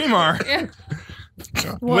 James Remar. Yeah.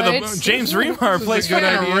 What? James Remar plays good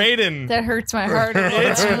fucking idea. Raiden. That hurts my heart.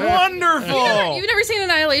 It's wonderful. You've never seen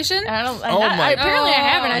Annihilation? I don't. Oh my- apparently, I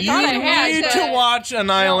haven't. I You thought I had. need to watch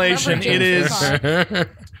Annihilation. I don't It remember is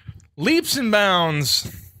leaps and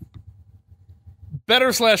bounds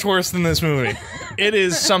better / worse than this movie. It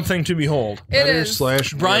is something to behold. It Better is.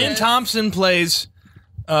 / Brian Thompson plays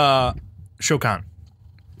Shao Kahn.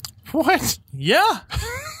 What? Yeah.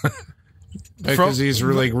 Because he's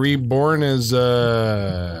like reborn as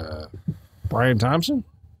Brian Thompson?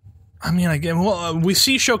 I mean, we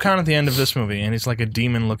see Shao Kahn at the end of this movie, and he's like a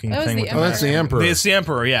demon-looking That was thing. the With Oh, that's the Emperor. It's the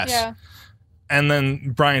Emperor, yes. Yeah. And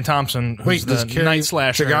then Brian Thompson, who's Wait, does the Night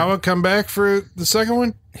Slasher. Tagawa come back for the second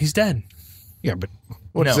one? He's dead. Yeah, but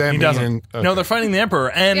what No, does that he mean? doesn't. Okay. No, they're fighting the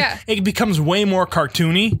Emperor, and Yeah. it becomes way more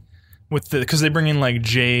cartoony because they bring in like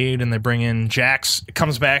Jade and they bring in Jax. It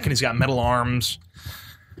comes back and he's got metal arms.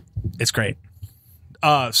 It's great.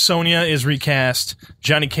 Sonya is recast.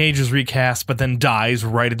 Johnny Cage is recast, but then dies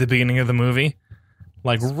right at the beginning of the movie.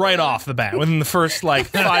 Like right off the bat. Within the first like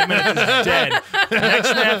 5 minutes, he's dead. Next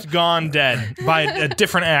snap's gone dead by a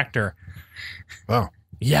different actor. Wow.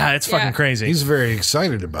 Yeah, it's fucking Yeah. crazy. He's very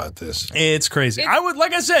excited about this. It's crazy. I would,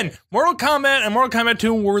 like I said, Mortal Kombat and Mortal Kombat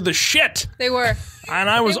 2 were the shit. They were. And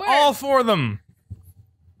I was were. all for them.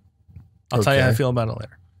 I'll tell you how I Okay. feel about it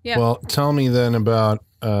later. Yeah. Well, tell me then about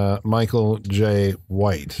Michael J.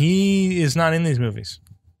 White. He is not in these movies.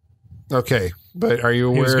 Okay, but are you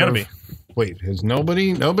aware? He was gonna of- be. Wait, has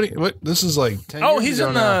nobody? What? This is like 10 Oh, years he's ago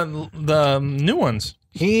in now. the new ones.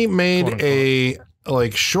 He made Quote, a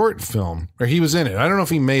like short film, or he was in it. I don't know if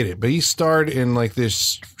he made it, but he starred in like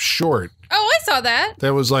this short Oh, I saw that.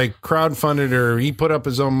 that was like crowdfunded, or he put up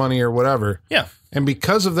his own money or whatever. Yeah. And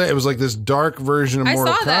because of that, it was like this dark version of I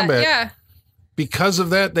Mortal saw Kombat. that. Yeah. Because of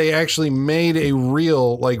that, they actually made a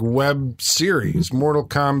real like web series, Mortal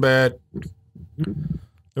Kombat.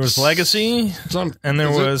 There was Legacy, and there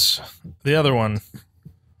is it- was the other one.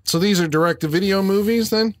 So these are direct-to-video movies,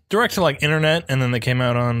 then? Direct to like internet, and then they came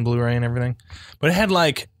out on Blu-ray and everything. But it had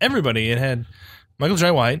like everybody. It had Michael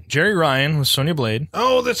J. White, Jerry Ryan with Sonya Blade.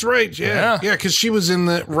 Oh, that's right. Yeah. Yeah, because she was in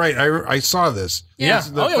the right. I saw this. Yeah. This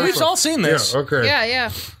is the Oh yeah, first we've one. all seen this. Yeah, okay. Yeah.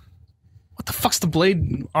 Yeah. What the fuck's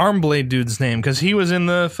the arm blade dude's name? Because he was in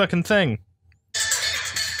the fucking thing.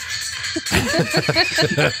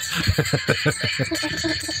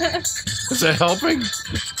 Is that helping?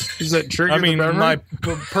 Is that triggering I mean, the memory?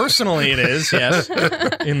 personally, it is. Yes,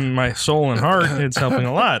 in my soul and heart, it's helping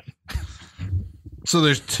a lot. So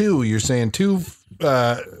there's two. You're saying two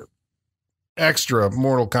extra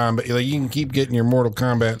Mortal Kombat. Like you can keep getting your Mortal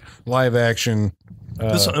Kombat live action.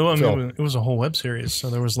 Film. It was a whole web series, so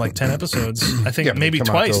there was like 10 episodes. I think Yeah, but maybe they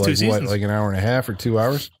come out twice, to, 2 like, seasons. What, like an hour and a half or 2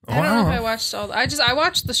 hours? I don't know Wow. if I watched all. I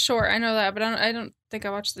watched the short. I know that, but I don't think I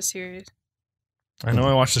watched the series. I know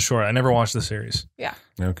I watched the short. I never watched the series.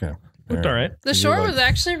 Okay. Looked all right. The short was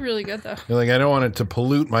actually really good, though. You're like, I don't want it to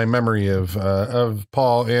pollute my memory of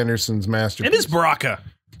Paul Anderson's masterpiece. It is Baraka.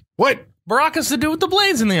 What? Baraka's the dude with the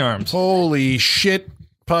blades in the arms. Holy shit,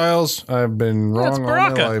 Piles. I've been Yeah, it's wrong all my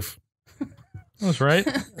Baraka. life. That's right.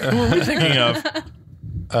 Who were we thinking of?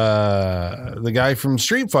 The guy from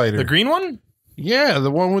Street Fighter. The green one? Yeah, the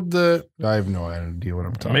one with the... I have no idea what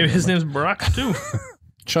I'm talking Maybe about. his name's Baraka too.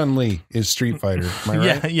 Chun-Li is Street Fighter. Am I right?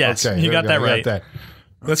 Yeah, yes, you there got we that go, I right. that.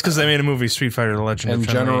 That's because they made a movie, Street Fighter: The Legend And of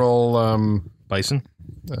Chun-Li. General... Bison.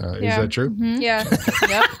 Is Yeah. that true? Yeah.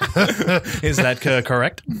 Yep. Is that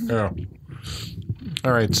correct? Yeah.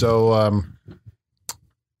 All right, so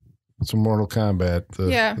Mortal Kombat,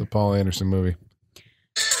 the Paul Anderson movie.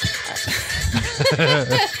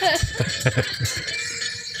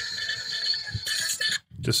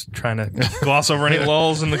 Just trying to gloss over any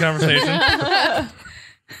lulls in the conversation.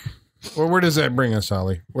 Well, where does that bring us,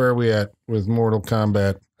 Holly? Where are we at with Mortal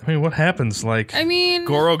Kombat? I mean, what happens? Like, I mean,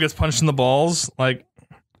 Goro gets punched in the balls. Like,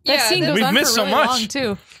 That scene goes We've on missed for so really much. long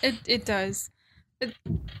too. it does. I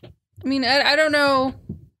mean, I don't know.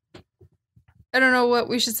 I don't know what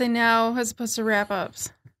we should say now as opposed to wrap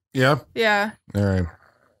ups. Yeah? Yeah. All right.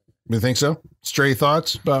 You think so? Stray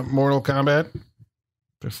thoughts about Mortal Kombat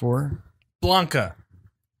before? Blanca.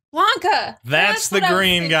 Blanca. That's the what I was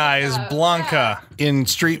green thinking guy is of. Blanca. In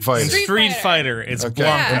Street Fighter. In Street Street Fighter. Fighter, it's Okay.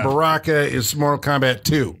 Blanca. And Baraka is Mortal Kombat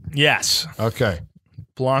 2. Yes. Okay.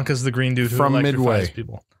 Blanca's the green dude who From electrifies Midway.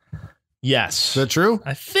 people. Yes. Is that true?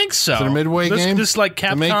 I think so. Is it a Midway game? This like Capcom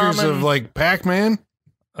The makers and, of like Pac-Man?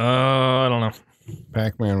 I don't know.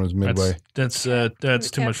 Pac-Man was Midway. That's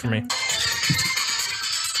too much for me.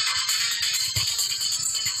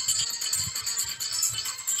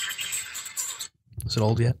 Is it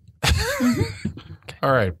old yet?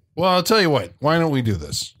 All right. Well, I'll tell you what. Why don't we do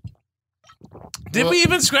this? Did we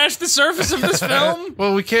even scratch the surface of this film?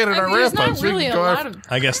 Well, we can't in our There's wrap-ups. not really a lot of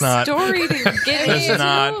I guess not. story to get There's into.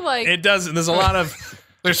 not. Like, It doesn't. There's a lot of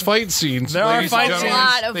There's fight scenes. There are ladies and fight gentlemen. scenes. A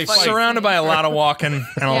lot of They fight fight surrounded by a lot of walking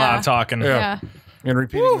and a lot of talking. Yeah. yeah. and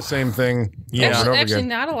repeating the same thing Yeah. over and over Actually, again.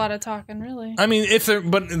 not a lot of talking, really. I mean,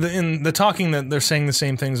 in the talking that they're saying the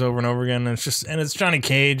same things over and over again, and it's Johnny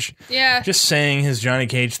Cage Yeah. just saying his Johnny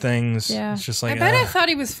Cage things. Yeah. It's just I like, bet I thought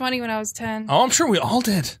he was funny when I was 10. oh, I'm sure we all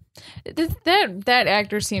did. That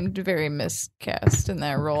actor seemed very miscast in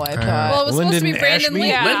that role. I thought. Well, it was supposed to be Lyndon Brandon Ashby? Lee.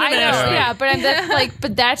 yeah, Lyndon I know. Ashby. Yeah,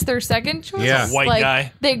 but that's their second choice. Yeah. White Like,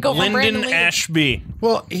 guy. They go from Brandon Lyndon Lee. Ashby,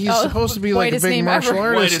 Well, he's Oh, supposed to be like a whitest big name martial ever.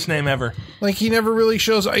 artist. whitest name ever. Like he never really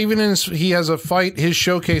shows. Even in he has a fight. His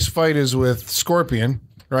showcase fight is with Scorpion,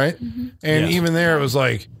 right? And Yes. even there, it was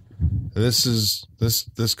like, this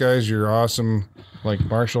guy's your awesome like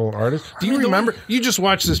martial artist. Do you remember? You just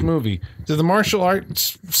watched this movie. Did the martial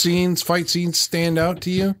arts scenes, fight scenes, stand out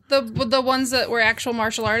to you? The ones that were actual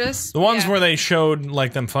martial artists. The ones Yeah. where they showed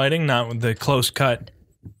like them fighting, not with the close cut.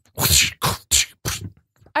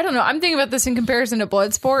 I I don't know. I'm thinking about this in comparison to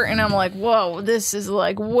Bloodsport, and I'm like, whoa, this is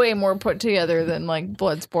like way more put together than like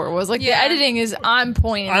Bloodsport was. Like the editing is on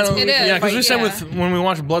point. I don't, It is. yeah, because we said Yeah. when we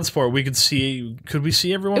watched Bloodsport, we could we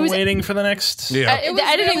see everyone waiting for the next? Yeah. The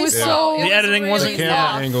editing really was slow. so. It The editing really wasn't- The camera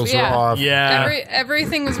off. angles Yeah. were off. Yeah.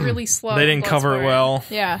 Everything was really slow. They in didn't cover it Bloodsport. well.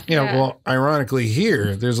 Yeah. Yeah, well, ironically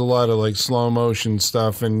here, there's a lot of like slow motion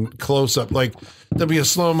stuff and close up. Like there'll be a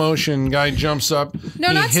slow motion guy jumps up. No,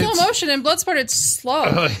 he not hits- slow motion. In Bloodsport, it's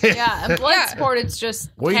slow. Yeah, and Bloodsport, it's just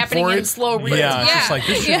Wait happening for in it. slow rhythm. Yeah, it's just Yeah. like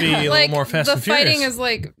this should be a like little more fast the and furious. fighting is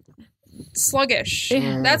like sluggish.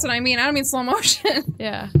 That's what I mean. I don't mean slow motion.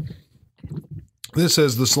 Yeah. This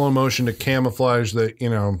has the slow motion to camouflage that,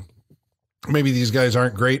 maybe these guys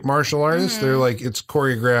aren't great martial artists. They're like, it's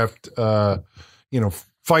choreographed,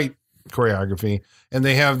 fight choreography. And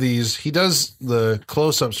they have these, he does the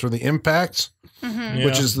close-ups for the impacts, Yeah.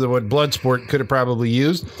 which is what Bloodsport could have probably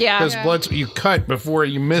used. Yeah. Because Yeah. you cut before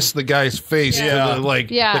you miss the guy's face Yeah. to the,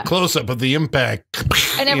 Yeah. the close-up of the impact.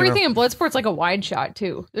 And everything in Bloodsport's like a wide shot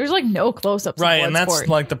too. There's like no close-ups. Right, in and that's Bloodsport.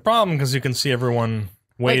 like the problem because you can see everyone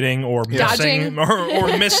waiting or dodging. missing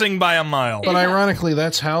or missing by a mile. But ironically,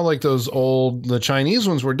 that's how like the Chinese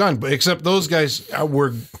ones were done. But except those guys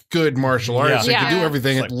were good martial artists. Yeah. They could do Yeah.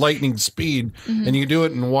 everything at lightning speed, and you do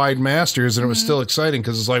it in wide masters, and it was still exciting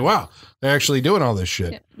because it's like, wow, they're actually doing all this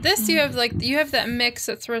shit. This you have that mix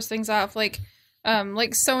that throws things off. Like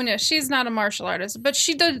Sonya, she's not a martial artist, but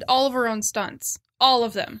she did all of her own stunts, all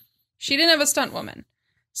of them. She didn't have a stunt woman.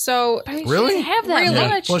 So I mean, Really? She doesn't have that Really?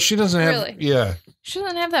 much. Well, she doesn't have. Really? Yeah, She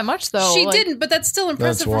doesn't have that much though. she Like, didn't, but that's still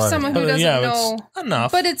impressive for why. someone who doesn't know. It's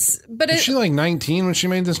enough. But was it, she like 19 when she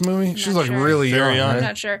made this movie? She's Not like sure. really Very young. young. I'm Right?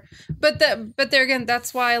 not sure. But there again,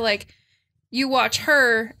 that's why like you watch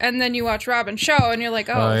her and then you watch Robin Show and you're like,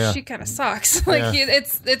 oh, yeah. she kind of sucks. Like Yeah.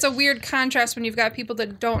 it's a weird contrast when you've got people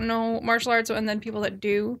that don't know martial arts and then people that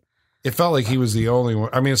do. It felt like he was the only one.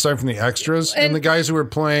 I mean, aside from the extras and And- the guys who were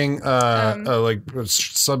playing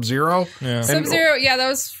Sub-Zero. yeah. Sub-Zero, yeah, that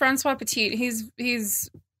was Francois Petit. He's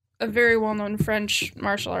a very well-known French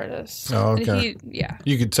martial artist. Oh, And okay. yeah.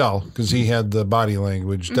 You could tell because he had the body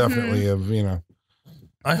language, definitely of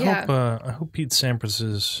I hope Pete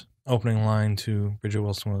Sampras's opening line to Bridget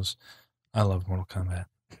Wilson was, "I love Mortal Kombat."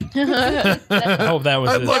 I hope that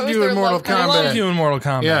was I his. love was you in their Mortal love I love Kombat. you in Mortal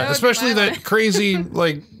Kombat. Yeah, That would be especially my that crazy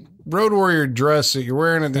like Road Warrior dress that you're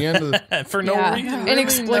wearing at the end of the. For no Yeah. reason. really,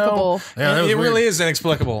 Inexplicable. Yeah, that no. was It weird. really is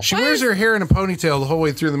inexplicable. She wears her hair in a ponytail the whole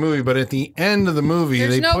way through the movie, but at the end of the movie,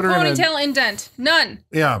 There's they no put her in a. ponytail indent. None.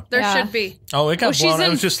 Yeah, There Yeah. should be. Oh, it got Well, she's blown. It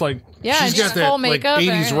in- was just like Yeah, she's and got that full like makeup.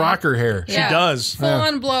 80s and- rocker hair. she Yeah. does. Full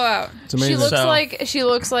on blowout. It's amazing. She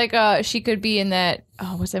looks like she could be in that.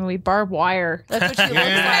 Oh, what's that movie? Barbed Wire. That's what she looks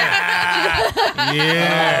like.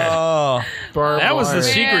 yeah. Oh, Barbed that was the wire.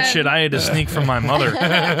 secret Man. shit I had to sneak from my mother.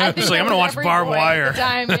 It's like I'm gonna watch Barbed Wire.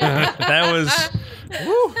 Time, yeah. That was.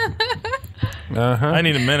 Uh-huh. I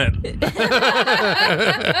need a minute.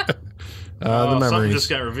 The Something memories. just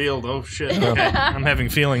got revealed. Oh shit. Okay. I'm having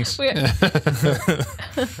feelings. Yeah.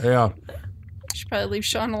 Should probably leave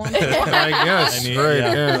Sean alone. I guess. I need- right.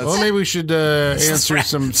 yeah, Yeah. let's- Well, maybe we should answer wrap-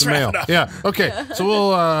 some let's wrap mail. it up. Yeah. Okay. So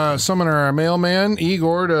we'll summon our mailman,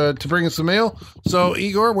 Igor, to bring us the mail. So,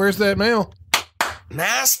 Igor, where's that mail?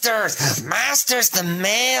 Masters, the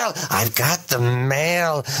mail. I've got the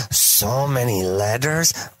mail. So many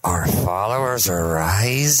letters. Our followers are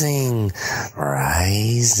rising.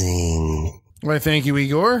 Why, thank you,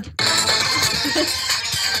 Igor.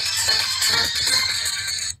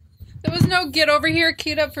 There was no get over here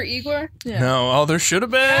queued up for Igor. No, there should have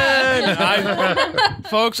been.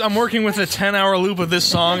 Folks, I'm working with a 10-hour loop of this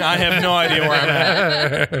song. I have no idea where I'm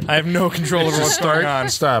at. I have no control over what's going on.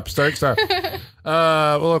 Stop.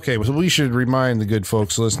 Well, okay. So we should remind the good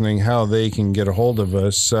folks listening how they can get a hold of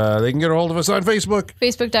us. They can get a hold of us on Facebook,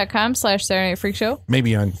 Facebook.com/Saturday Night Freak Show.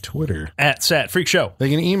 maybe on Twitter. At Sat Freak Show. They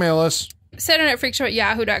can email us,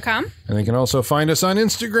 SaturdayNightFreakShow@yahoo.com. and they can also find us on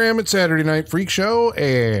Instagram at Saturday Night Freak Show.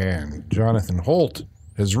 And Jonathan Holt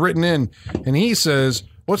has written in, and he says,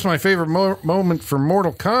 "What's my favorite moment for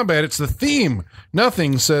Mortal Kombat? It's the theme.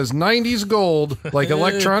 Nothing says 90s gold like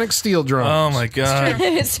electronic steel drums." Oh my god.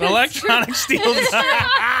 It's Electronic steel.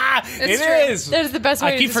 It true. is. That is the best way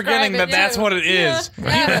I to keep describe forgetting it, that that's too. what it is.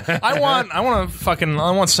 I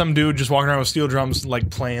want some dude just walking around with steel drums, like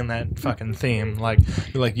playing that fucking theme. Like,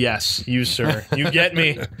 you're like, yes, you sir, you get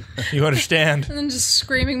me, you understand. And then just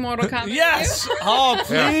screaming Mortal Kombat. Yes. Oh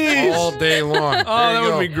please. All day long. Oh, that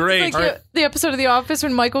would be great. Like the episode of The Office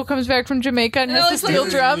when Michael comes back from Jamaica and has the it's like- steel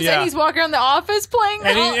drums, Yeah. and he's walking around the office playing.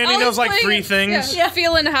 And them. he All knows he's like playing three is- things. Yeah,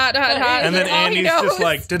 feeling hot. And then That's all he Andy's just knows.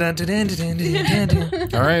 like,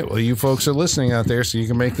 dun-dun-dun-dun-dun-dun-dun. All right. Well, you folks are listening out there, so you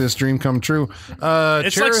can make this dream come true.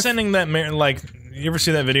 It's like sending that you ever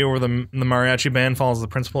see that video where the mariachi band follows the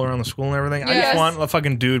principal around the school and everything? I just want a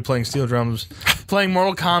fucking dude playing steel drums, playing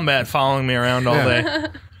Mortal Kombat, following me around all day.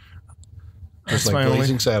 Just like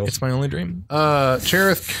Blazing Saddles. It's my only dream.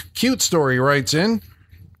 Cherith Cute Story writes in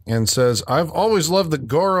and says, I've always loved the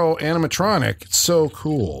Goro animatronic. It's so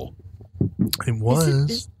cool. It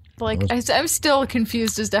was. I'm still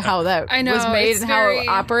confused as to how that was made and how it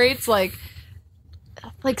operates. Like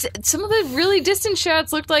some of the really distant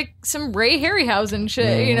shots looked like some Ray Harryhausen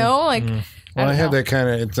shit, you know? Like, well, I had that kind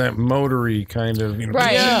of, it's that motory kind of,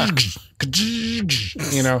 right.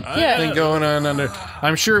 Thing going on under.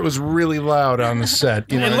 I'm sure it was really loud on the set.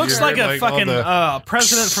 It looks like a fucking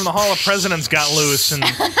president from the Hall of Presidents got loose and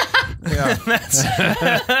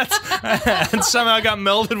and somehow got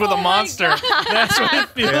melded with a monster. God. That's what it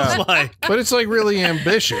feels like. But it's like really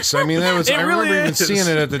ambitious. I mean, I remember even seeing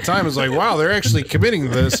it at the time. It was like, wow, they're actually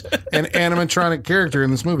committing this an animatronic character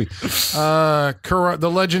in this movie.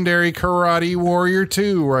 The legendary Karate Warrior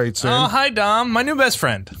 2 writes in. Oh, hi Dom, my new best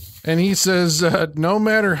friend. And he says, no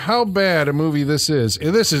matter how bad a movie this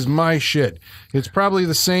is my shit. It's probably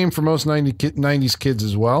the same for most 90s kids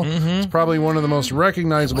as well. Mm-hmm. It's probably one of the most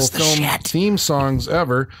recognizable film theme songs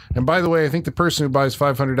ever. And by the way, I think the person who buys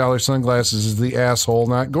 $500 sunglasses is the asshole,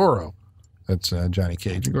 not Goro. That's Johnny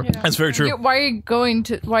Cage. Yeah. That's very true. Why are you bringing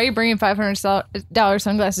 $500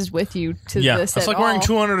 sunglasses with you to this? It's like wearing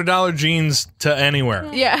 $200 jeans to anywhere.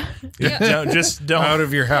 Yeah. Don't out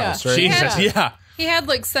of your house, right? Jesus, He had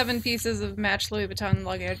like 7 pieces of matched Louis Vuitton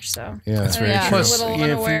luggage, so that's very true. Plus, a little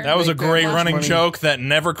unaware. That was a great running joke that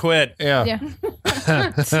never quit. Yeah.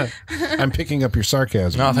 I'm picking up your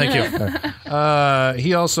sarcasm. No, thank you.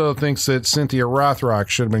 He also thinks that Cynthia Rothrock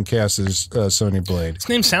should have been cast as Sonya Blade. His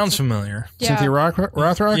name sounds familiar. Yeah. Cynthia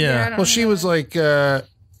Rothrock? Yeah. Well, she was like a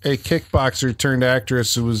kickboxer turned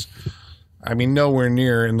actress who was, I mean, nowhere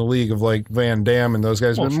near in the league of like Van Damme and those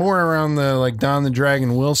guys, but more around the like Don the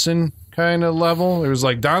Dragon Wilson kind of level. It was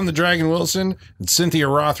like Don the Dragon Wilson and Cynthia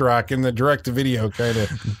Rothrock in the direct-to-video kind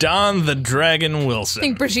of. Don the Dragon Wilson. I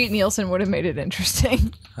think Brigitte Nielsen would have made it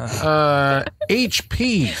interesting.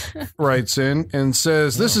 HP writes in and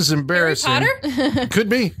says, this is embarrassing. Harry Potter? Could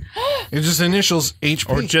be. It's just initials HP.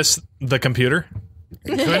 Or just the computer.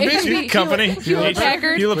 Could be. Company. Hewlett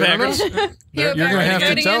Packard. Hewlett Packard. You're going to have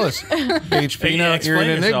to tell us. HP, now you're an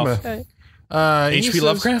enigma. H.P.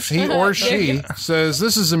 Lovecraft? He or she says,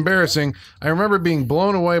 this is embarrassing. I remember being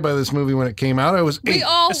blown away by this movie when it came out. I was 8.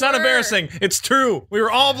 It's not embarrassing. It's true. We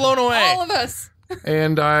were all blown away. All of us.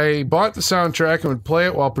 And I bought the soundtrack and would play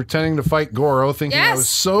it while pretending to fight Goro, thinking I was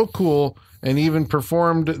so cool, and even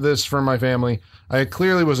performed this for my family. I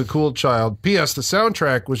clearly was a cool child. P.S. The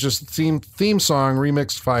soundtrack was just the theme song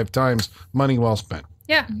remixed 5 times. Money well spent.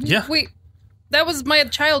 Yeah. That was my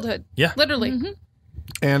childhood. Yeah. Literally. Mm-hmm.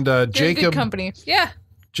 And Jacob good company. Yeah.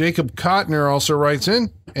 Jacob Kottner also writes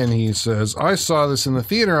in, and he says, I saw this in the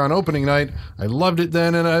theater on opening night. I loved it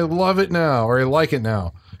then, and I love it now, or I like it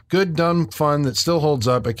now. Good, dumb fun that still holds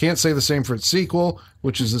up. I can't say the same for its sequel,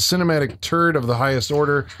 which is a cinematic turd of the highest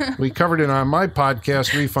order. We covered it on my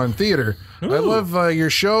podcast, Refund Theater. Ooh. I love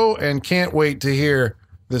your show and can't wait to hear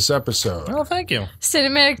this episode. Oh, thank you.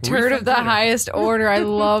 Cinematic turd of the highest order. I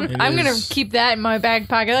love it. I'm going to keep that in my back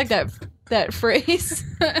pocket. I like that phrase.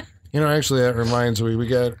 Actually, that reminds me, we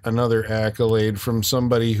got another accolade from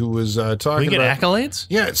somebody who was talking about... We get accolades?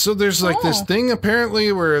 Yeah, so there's like this thing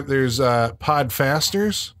apparently where there's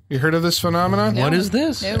podfasters. You heard of this phenomenon? No. What is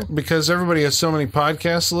this? No. Because everybody has so many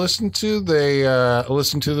podcasts to listen to, they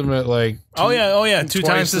listen to them at like... 2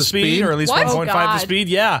 times the speed, or at least 1.5 the speed,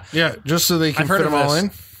 yeah. Yeah, just so they can fit them all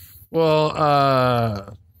in.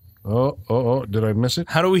 Well, did I miss it?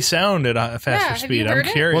 How do we sound at a faster speed? I'm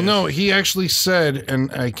curious. Well, no, he actually said,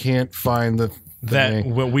 and I can't find the that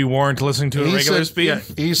we weren't listening to at regular speed? Yeah,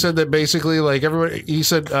 he said that basically, like everybody, he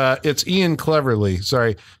said, it's Ian Cleverly.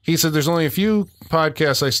 Sorry. He said there's only a few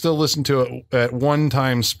podcasts I still listen to at 1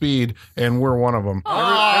 time speed, and we're one of them.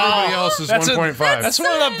 Everybody else is 1.5. That's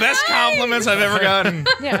one of the best compliments I've ever gotten.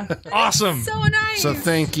 Yeah. Awesome. So nice. So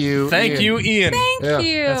thank you. Thank you, Ian. Thank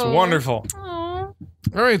you. That's wonderful.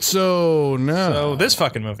 All right, so now... So this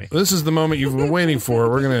fucking movie. This is the moment you've been waiting for.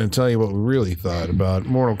 We're going to tell you what we really thought about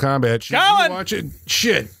Mortal Kombat. Should you watch it?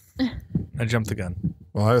 Shit. I jumped the gun.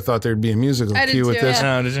 Well, I thought there'd be a musical cue with this.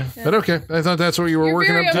 No, did you? But okay, I thought that's what you were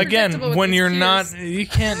working up to. Again, when you're not... You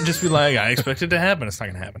can't just be like, I expect it to happen. It's not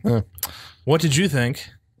going to happen. What did you think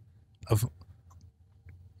of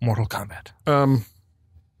Mortal Kombat?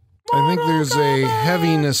 I think there's a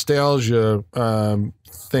heavy nostalgia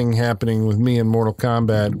thing happening with me in Mortal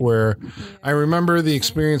Kombat where I remember the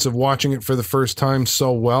experience of watching it for the first time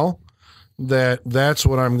so well that's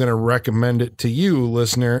what I'm going to recommend it to you,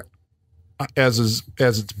 listener, as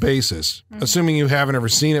its basis, assuming you haven't ever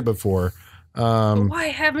seen it before. But why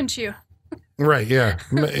haven't you? Right, yeah.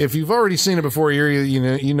 If you've already seen it before,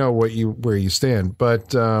 you know where you stand.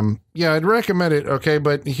 But yeah, I'd recommend it. Okay,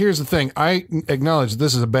 but here's the thing: I acknowledge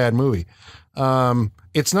this is a bad movie.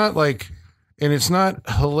 It's not it's not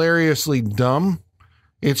hilariously dumb.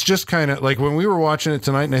 It's just kind of like when we were watching it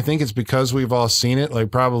tonight, and I think it's because we've all seen it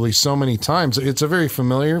like probably so many times. It's a very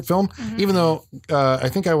familiar film, even though I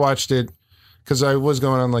think I watched it because I was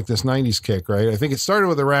going on like this 90s kick, right? I think it started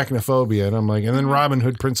with Arachnophobia, and I'm like, and then Robin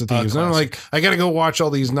Hood, Prince of Thieves. And I'm like, I got to go watch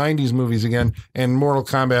all these 90s movies again, and Mortal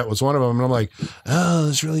Kombat was one of them. And I'm like, oh,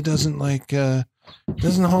 this really doesn't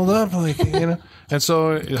doesn't hold up, And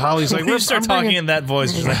so Holly's like, when you start talking in that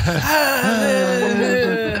voice, she's like,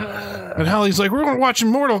 and Holly's like, we're watching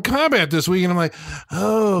Mortal Kombat this week. And I'm like,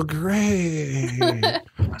 oh, great.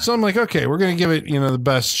 So I'm like, okay, we're going to give it, the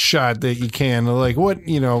best shot that you can. Like, what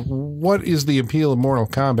is the appeal of Mortal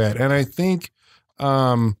Kombat? And I think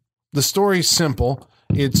the story's simple.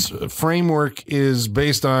 Its framework is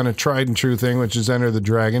based on a tried and true thing, which is Enter the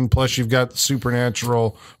Dragon. Plus, you've got the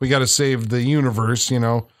supernatural, we got to save the universe,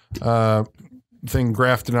 thing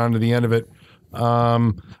grafted onto the end of it.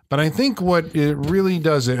 But I think what it really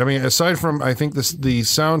does it, I mean, aside from, I think the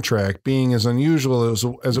soundtrack being as unusual as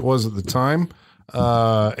it was at the time,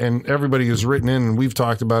 and everybody who's written in, and we've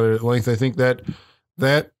talked about it at length, I think that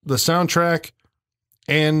the soundtrack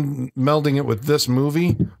and melding it with this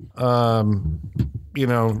movie,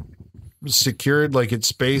 secured like its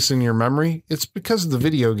space in your memory. It's because the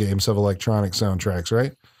video games have electronic soundtracks,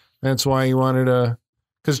 right? That's why you wanted to.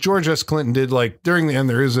 Because George S. Clinton did during the end,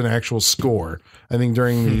 there is an actual score. I think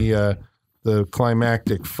during the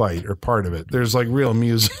climactic fight or part of it, there's real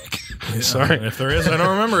music. Sorry, if there is, I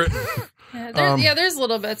don't remember it. There's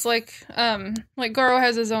little bits like Goro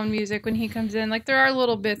has his own music when he comes in. There are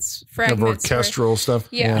little bits, fragments, of orchestral stuff.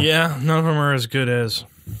 Yeah, none of them are as good as.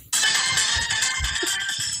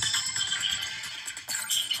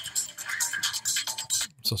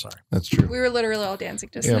 So sorry. That's true. We were literally all dancing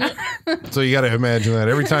just now. So you got to imagine that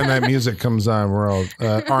every time that music comes on, we're all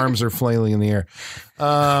arms are flailing in the air.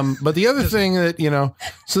 But the other thing that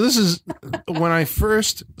so this is when I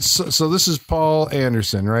first. So this is Paul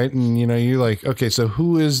Anderson, right? And you're like, okay, so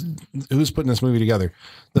who's putting this movie together?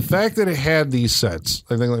 The fact that it had these sets,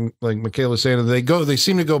 I think, like Michaela was saying, they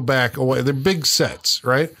seem to go back away. They're big sets,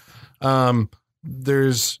 right? They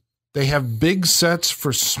have big sets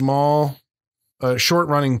for small. Short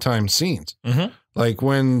running time scenes, like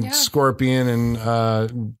when Scorpion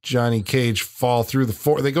and Johnny Cage fall through the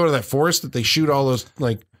forest. They go to that forest that they shoot all those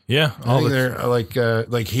they're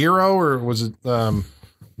like Hero, or was it the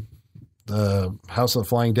House of the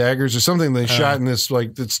Flying Daggers or something? They shot in this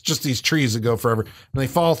it's just these trees that go forever, and they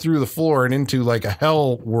fall through the floor and into a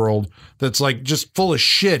hell world that's just full of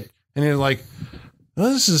shit, and you're like.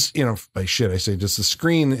 Well, this is, by shit, I say just the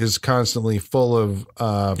screen is constantly full of...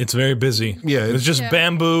 it's very busy. Yeah. It's just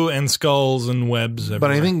bamboo and skulls and webs everywhere.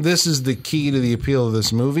 But I think this is the key to the appeal of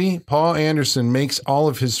this movie. Paul Anderson makes all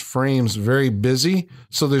of his frames very busy,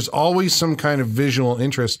 so there's always some kind of visual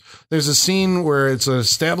interest. There's a scene where it's an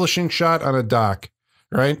establishing shot on a dock,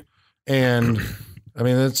 right? And, I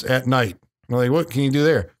mean, it's at night. I'm like, what can you do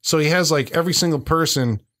there? So he has, every single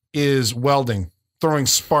person is welding. Throwing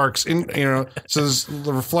sparks in, so there's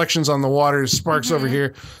the reflections on the water, there's sparks over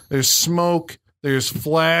here, there's smoke, there's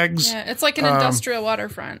flags. Yeah, it's like an industrial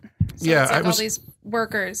waterfront. So it's all these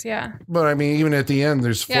workers, But I mean, even at the end,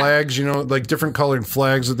 there's flags, different colored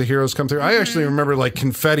flags that the heroes come through. I actually remember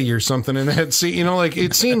confetti or something in that scene,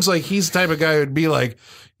 it seems like he's the type of guy who would be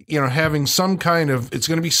having some kind of, it's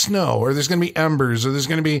going to be snow, or there's going to be embers, or there's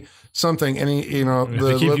going to be something, and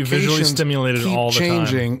the keep you visually stimulated keep all the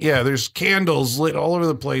changing. time. Yeah, there's candles lit all over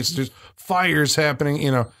the place. There's fires happening.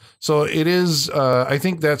 So it is. I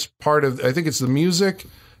think that's part of. I think it's the music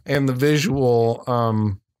and the visual,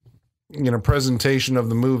 presentation of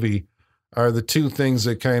the movie are the two things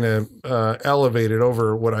that kind of elevate it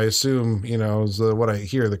over what I assume, is what I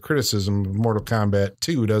hear. The criticism of Mortal Kombat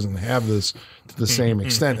 2 doesn't have this to the same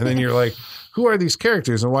extent. And then you're like, who are these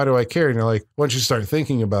characters and why do I care? And you're like, once you start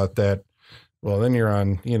thinking about that, well, then you're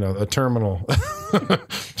on, a terminal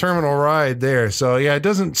ride there. So yeah, it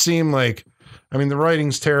doesn't seem like, I mean, the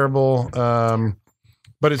writing's terrible,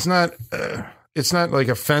 but it's not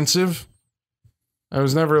offensive. I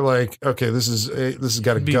was never like, okay, this has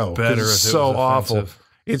got to go. Better if it's it so was awful. offensive.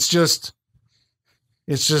 It's just,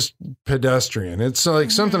 it's just pedestrian. It's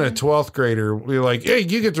like something a 12th grader would be like, hey,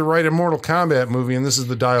 you get to write a Mortal Kombat movie, and this is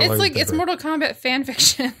the dialogue. It's like it's Mortal Kombat fan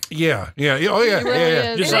fiction. Yeah. Oh yeah.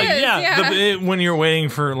 Yeah. Just It like is, when you're waiting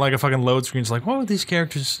for like a fucking load screen, it's like, what would these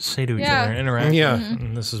characters say to each other? Interact. Yeah.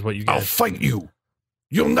 And this is what you get. I'll fight you.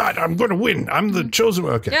 You'll not. I'm going to win. I'm the chosen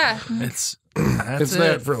one. Okay. Yeah. It's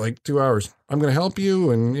that for like 2 hours. I'm going to help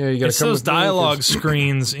you, and you got to It's come those with me 'cause- dialogue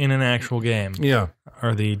screens in an actual game. Yeah.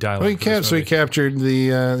 Are the dialogue. Well, so he captured the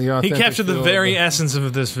authentic He captured the feel very of essence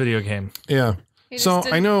of this video game. Yeah. He just So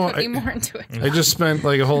didn't I know put any more into it. I just spent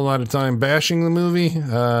like a whole lot of time bashing the movie,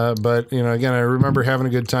 but again, I remember having a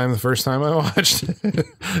good time the first time I watched it.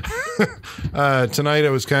 Tonight I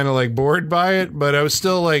was kind of like bored by it, but I was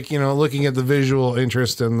still like looking at the visual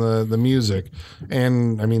interest and the music,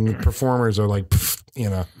 and I mean the performers are like,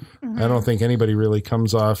 I don't think anybody really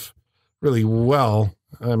comes off really well.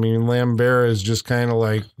 I mean, Lambert is just kind of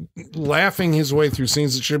like laughing his way through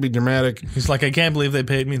scenes that should be dramatic. He's like, I can't believe they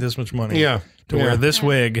paid me this much money. To wear this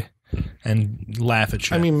wig and laugh at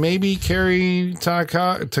shit. I mean, maybe Kerry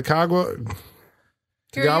Tagawa.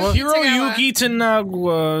 Hiroyuki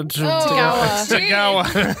Tagawa.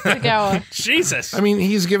 Tagawa. Jesus. I mean,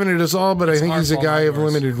 he's given it his all, but I think he's a hard guy of fault,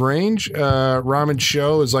 limited range. Ramen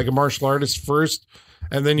Sho is like a martial artist first,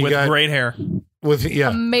 and then you With got great hair. with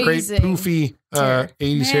Amazing great poofy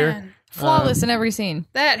 80s hair. Man, Flawless in every scene.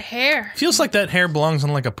 that hair. Feels like that hair belongs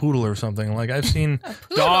on like a poodle or something. Like I've seen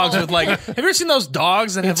dogs with like. Have you ever seen those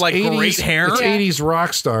dogs that have like great hair? It's 80s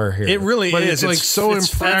rock star hair. It really but is. It's like so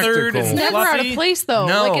it's feathered, impractical. it's Never out fluffy. of place though.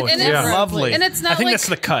 No, Like, it's never out of lovely. place. And it's not I think like- that's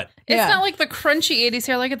the cut. It's Yeah. not like the crunchy 80s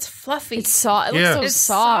hair. Like it's fluffy. It's soft. It looks Yeah. so It's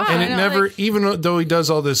soft. soft. And I it know, never, like- even though he does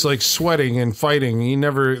all this like sweating and fighting,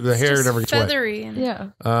 the hair just never gets wet. feathery. And Yeah.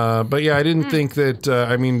 But yeah, I didn't think that.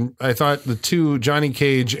 I mean, I thought the two, Johnny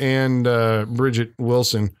Cage and Bridget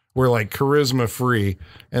Wilson, were like charisma free,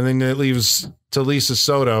 and then it leaves Talisa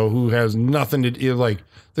Soto, who has nothing to do. Like,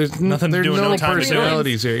 there's Nothing to there's do and no no time to do it.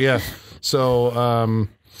 personalities here. Yeah, so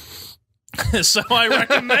So I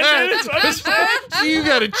recommend it. you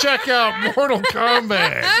got to check out Mortal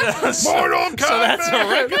Kombat. Mortal Kombat. So that's a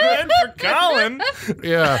recommend for Colin.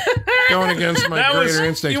 Yeah, going against my That was greater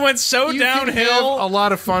instinct. you went so You can have downhill. a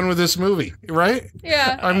lot of fun with this movie, right?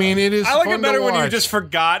 yeah. I mean, it is. I like fun it better to when you watch. just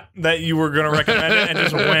forgot that you were going to recommend it and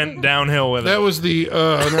just went downhill with it. That was the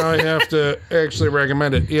now I have to actually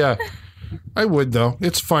recommend it. Yeah. I would though.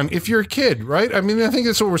 It's fun if you're a kid, right? I mean, I think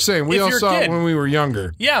that's what we're saying. We If all you're a saw it kid. when we were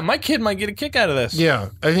younger. Yeah, my kid might get a kick out of this. Yeah,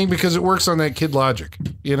 I think because it works on that kid logic.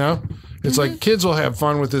 It's like kids will have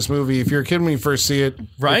fun with this movie. If you're a kid when you first see it,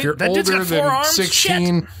 Right? If you're That dude's older got 4 than arms?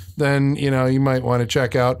 16, then you might want to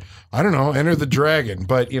check out. I don't know, Enter the Dragon,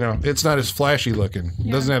 but it's not as flashy looking. It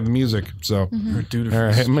doesn't have the music. So, all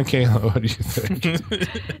right, Michaela, what do you think?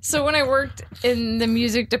 So when I worked in the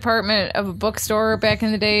music department of a bookstore back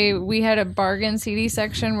in the day, we had a bargain CD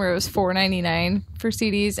section where it was $4.99 for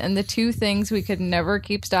CDs, and the two things we could never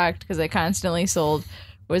keep stocked because they constantly sold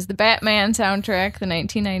was the Batman soundtrack, the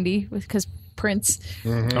 1990, because Prince,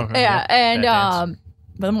 yeah, and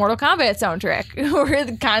the Mortal Kombat soundtrack.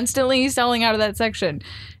 We're constantly selling out of that section.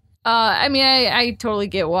 I mean, I totally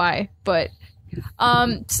get why, but.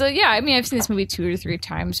 So yeah, I mean, I've seen this movie 2 or 3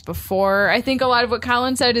 times before. I think a lot of what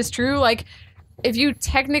Colin said is true. Like, if you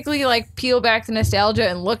technically peel back the nostalgia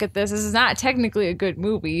and look at this is not technically a good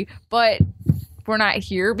movie, but we're not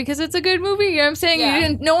here because it's a good movie. You know what I'm saying?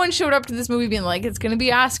 Yeah. No one showed up to this movie being like, it's going to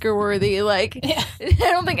be Oscar worthy. I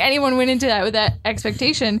don't think anyone went into that with that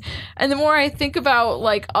expectation. And the more I think about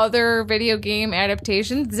other video game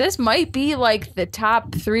adaptations, this might be the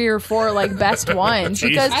top 3 or 4 best ones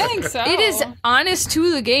because I think so. it is honest to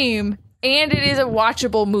the game. And it is a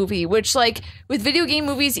watchable movie, which, with video game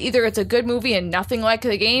movies, either it's a good movie and nothing like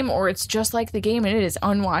the game, or it's just like the game and it is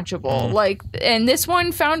unwatchable. And this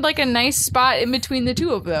one found, a nice spot in between the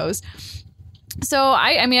two of those. So,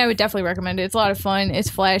 I mean, I would definitely recommend it. It's a lot of fun. It's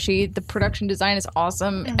flashy. The production design is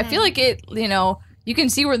awesome. I feel like it, you can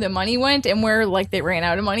see where the money went and where, they ran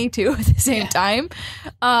out of money, too, at the same time.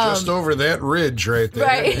 Just over that ridge right there.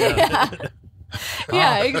 Right.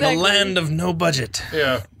 Yeah, exactly. The land of no budget.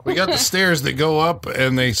 Yeah. We got the stairs that go up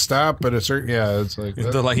and they stop at a certain. Yeah, it's like. They're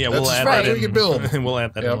like, yeah, we'll that's add right. that We in. can build. We'll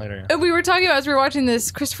add that in Yep. later. And we were talking about as we were watching this,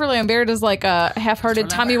 Christopher Lambert does a half-hearted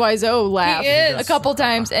Tommy Wiseau laugh He is. a couple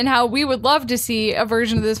times, and how we would love to see a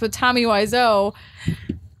version of this with Tommy Wiseau.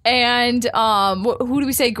 And who do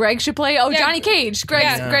we say Greg should play? Oh, Yeah. Johnny Cage. Greg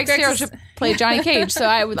Greg's Sierra his- should play Johnny Cage. So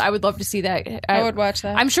I would love to see that. I would watch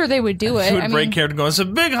that. I'm sure they would do it. He would I break mean, character going, it's a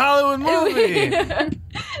big Hollywood movie.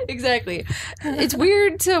 exactly. It's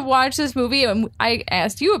weird to watch this movie, and I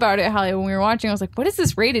asked you about it, Holly, when we were watching. I was like, "What is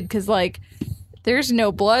this rated?" Because There's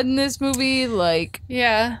no blood in this movie. Like,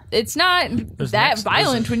 Yeah. it's not that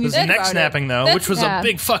violent when you There's think neck about snapping, though, which was yeah. a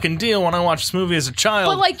big fucking deal when I watched this movie as a it. child.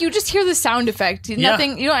 But like, you just hear the sound effect.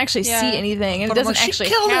 Nothing. You don't actually Yeah. see anything, and But it I'm like, doesn't she actually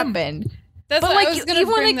killed him. happen. That's But what I like, was gonna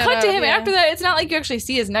even when they bring cut that to up, him yeah. after that, it's not like you actually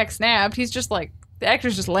see his neck snapped. He's just like the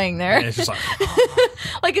actor's just laying there. And it's just like,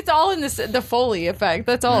 Like, it's all in the Foley effect.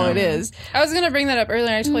 That's all it is. I was gonna bring that up earlier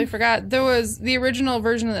and I totally forgot. There was the original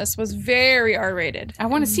version of this was very R-rated. I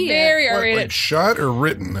want to see Very it. What, R-rated. like shot or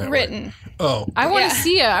written? That way? Written. Oh, I want Yeah. to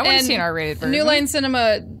see it. I want to And see an R-rated version. New Line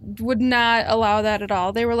Cinema would not allow that at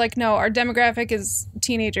all. They were like, no, our demographic is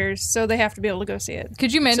teenagers, so they have to be able to go see it.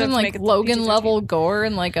 Could you So imagine to like make it Logan PG-13. level gore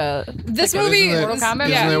and like a This like a- movie, Isn't Mortal Kombat? Isn't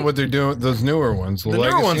yeah. that what they're doing? Those newer ones, The newer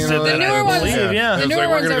Legacy ones and did all that, The newer I ones- believe, yeah. It The was newer like,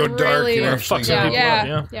 we're ones gonna are go dark really- and Or actually fuck some go- people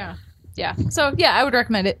Yeah. up, yeah. yeah. So yeah, I would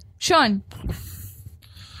recommend it. Sean,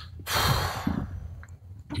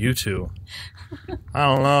 You two. I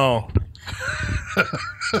don't know.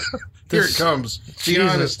 Here it comes. The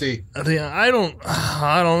Jesus. honesty. I don't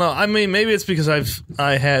know. I mean, maybe it's because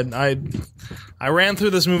I ran through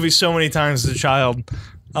this movie so many times as a child.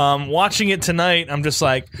 Watching it tonight, I'm just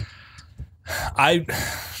like, I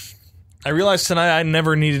realized tonight I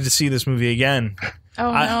never needed to see this movie again. oh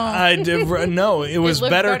no, I did no. It was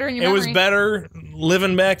lived better. better in your It was memory. better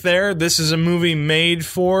living back there. This is a movie made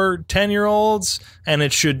for 10-year-olds, and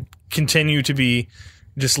it should continue to be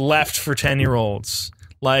just left for 10-year-olds.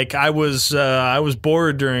 Like I was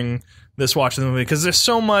bored during this watching the movie because there's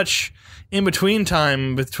so much in between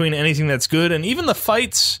time between anything that's good, and even the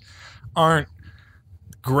fights aren't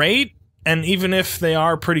great. And even if they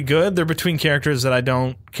are pretty good, they're between characters that I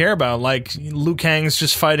don't care about. Like Liu Kang's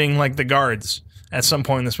just fighting like the guards at some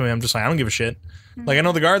point in this movie. I'm just like, I don't give a shit. Like I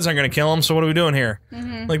know the guards aren't going to kill him, so what are we doing here?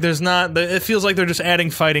 Like there's not. It feels like they're just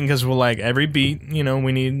adding fighting because we're like every beat,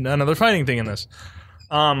 we need another fighting thing in this.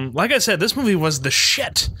 Like I said, this movie was the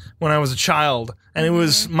shit when I was a child, and it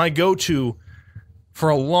was my go-to for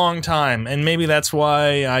a long time. And maybe that's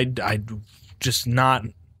why I just not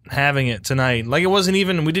having it tonight. Like it wasn't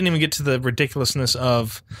even. We didn't even get to the ridiculousness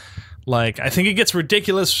of like. I think it gets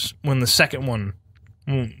ridiculous when the second one.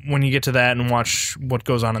 When you get to that and watch what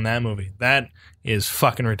goes on in that movie, that is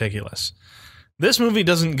fucking ridiculous. This movie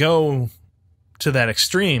doesn't go to that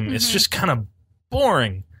extreme. It's just kind of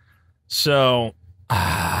boring. So,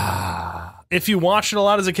 if you watched it a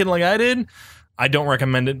lot as a kid like I did, I don't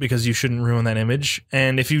recommend it because you shouldn't ruin that image.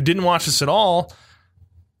 And if you didn't watch this at all,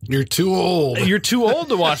 You're too old. you're too old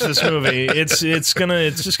to watch this movie. It's just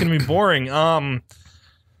gonna be boring.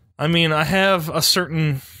 I mean, I have a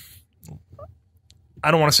certain. I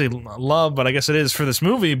don't want to say love, but I guess it is for this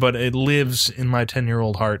movie, but it lives in my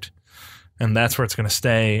 10-year-old heart, and that's where it's going to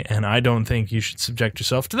stay, and I don't think you should subject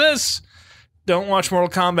yourself to this. Don't watch Mortal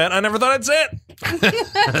Kombat. I never thought I'd say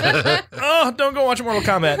it. Oh, don't go watch Mortal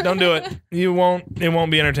Kombat. Don't do it. It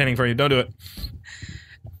won't be entertaining for you. Don't do it.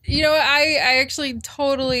 You know, I actually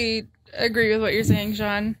totally agree with what you're saying,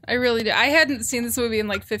 Sean. I really do. I hadn't seen this movie in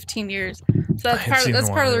like 15 years. So that's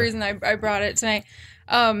part of the reason I brought it tonight.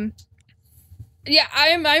 Yeah,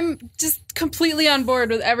 I'm just completely on board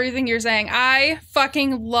with everything you're saying. I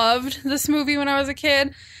fucking loved this movie when I was a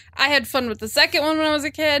kid. I had fun with the second one when I was a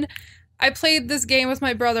kid. I played this game with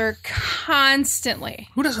my brother constantly.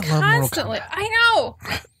 Who doesn't love Mortal Constantly. Kombat? I know.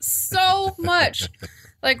 So much.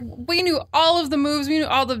 Like, we knew all of the moves. We knew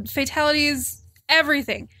all the fatalities.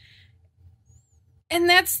 Everything. And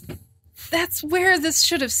that's where this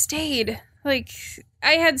should have stayed. Like,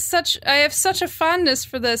 I have such a fondness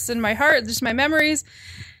for this in my heart, just my memories.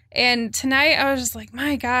 And tonight I was just like,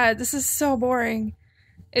 my God, this is so boring.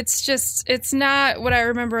 It's not what I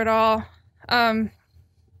remember at all.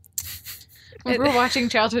 we were watching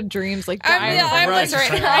Childhood Dreams like I'm dying like,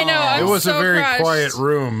 right now. I know. I'm It was so a very crushed. quiet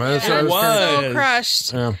room. That's what I It was kinda- So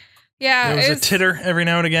crushed. Yeah. Yeah, There was a it's- titter every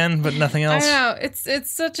now and again, but nothing I else. know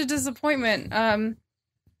it's such a disappointment.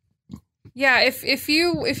 Yeah, if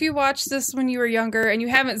you watched this when you were younger and you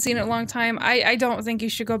haven't seen it in a long time, I don't think you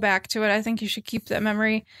should go back to it. I think you should keep that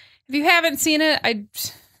memory. If you haven't seen it,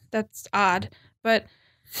 that's odd, but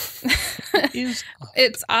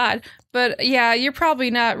it's odd. But yeah, you're probably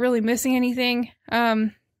not really missing anything.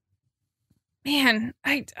 Man,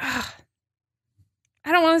 I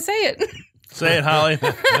don't want to say it. Say it, Holly.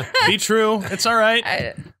 Be true. It's all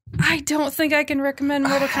right. I don't think I can recommend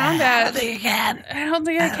Mortal Kombat. I don't think you can. I don't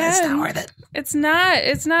think I can. It's not worth it. It's not.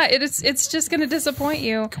 It's just going to disappoint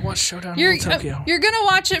you. Go watch Showdown You're in Tokyo. you're gonna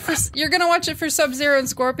watch it for Sub-Zero and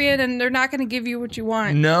Scorpion, and they're not going to give you what you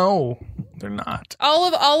want. No. They're not.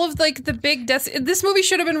 All of like the big deaths. This movie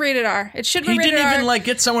should have been rated R. It should have been He rated didn't R. even like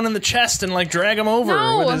get someone in the chest and like drag him over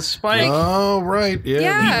No. with his spike. Oh, right. Yeah.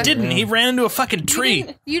 Yeah. He didn't. He ran into a fucking tree.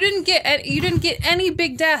 You didn't get any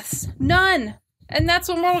big deaths. None. And that's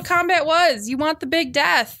what Mortal Kombat was. You want the big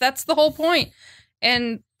death. That's the whole point.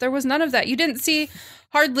 And there was none of that. You didn't see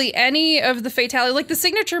hardly any of the fatality. Like the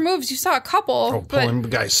signature moves, you saw a couple. Oh, but pulling the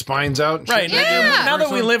guy's spines out. And Right. shit. Yeah. Now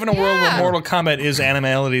that we live in a world where Yeah. Mortal Kombat is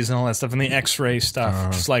animalities and all that stuff and the X-ray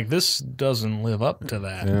stuff, it's like this doesn't live up to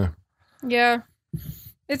that. Yeah. yeah.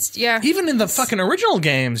 It's, yeah. Even in the fucking original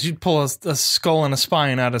games, you'd pull a skull and a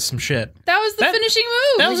spine out of some shit. That was the finishing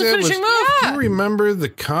move. That was a finishing move. Do you remember the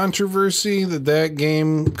controversy that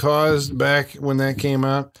game caused back when that came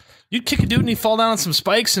out? You'd kick a dude and he'd fall down on some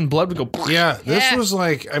spikes and blood would go. Yeah, this Yeah. was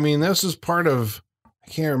like, I mean, this was part of,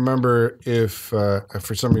 I can't remember if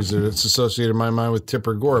for some reason it's associated in my mind with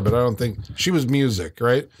Tipper Gore, but I don't think, she was music,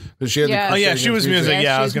 right? But she had Yeah. the Oh, yeah, crusade she was against music.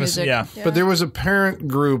 Yeah, I she was going to was say, music. yeah. But there was a parent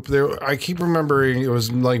group there. I keep remembering it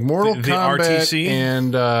was like Mortal The Kombat RTC?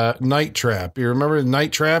 and Night Trap. You remember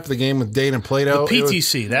Night Trap, the game with Dana Plato?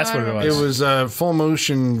 PTC, that's what it was. It was a full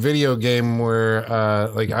motion video game where,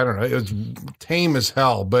 like, I don't know, it was tame as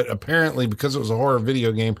hell. But apparently, because it was a horror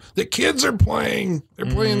video game, the kids are playing. They're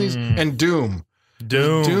playing these. And Doom.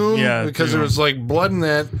 Doom. Yeah, because Doom. there was like blood in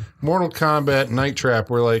that. Mortal Kombat, Night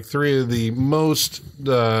Trap were like three of the most,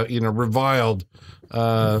 reviled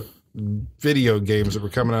video games that were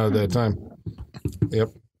coming out at that time. Yep.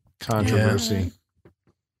 Controversy.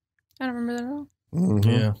 I don't remember that at all.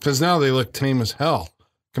 Yeah. Because now they look tame as hell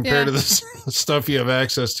compared to the stuff you have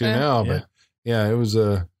access to now. But yeah, it was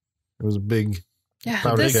a big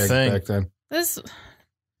powder This, keg thing. back then.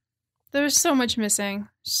 there was so much missing.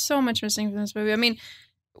 So much missing from this movie. I mean,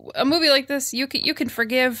 a movie like this, you can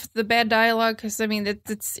forgive the bad dialogue because, I mean,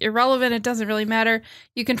 it's irrelevant. It doesn't really matter.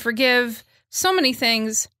 You can forgive so many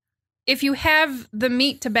things if you have the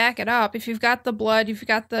meat to back it up. If you've got the blood, if you've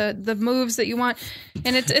got the moves that you want,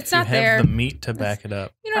 and it's not you have there. the meat to back it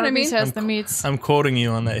up. You know what I mean? Arby's has the meats. I'm quoting you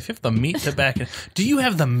on that. If you have the meat to back it, do you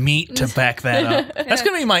have the meat to back that up? That's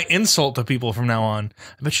going to be my insult to people from now on.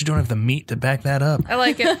 I bet you don't have the meat to back that up. I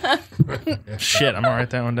like it. Shit, I'm going to write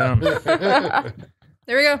that one down.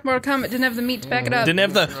 There we go. Mortal Kombat didn't have the meat to back it up. Didn't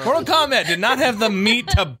have the Mortal Kombat did not have the meat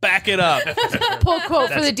to back it up. Pull quote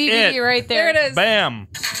for the That's DVD it. right there. There it is. Bam.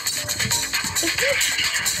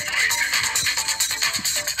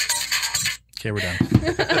 Okay, we're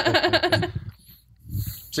done.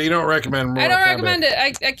 So you don't recommend Mortal I don't Kombat? recommend it.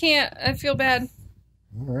 I can't. I feel bad.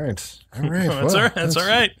 All right. All right. That's all right. That's all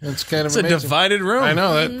right. That's kind of It's a amazing. divided room. I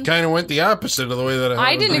know. That kind of went the opposite of the way that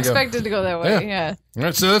I was didn't gonna go. expect it to go that way. Yeah. All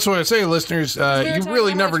right, so that's what I say, listeners. We were You talking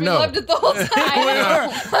really how never much we know. loved it the whole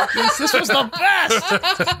time. This was the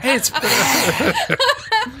best. Hey, it's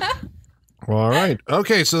Well, all right.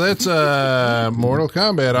 Okay, so that's Mortal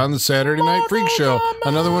Kombat on the Saturday Night Freak Show.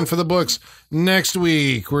 Another one for the books. Next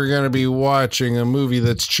week, we're going to be watching a movie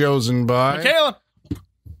that's chosen by... Michaela.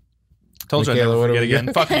 Told you I'd Michaela, never what do forget we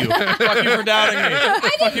again. Fuck you. Fuck you for doubting me.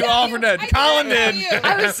 Fuck you all for that. Colin did.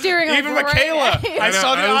 I was staring like Even right Michaela. at you. I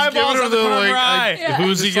saw the I was eyeballs giving on the her the, corner of her like, eye.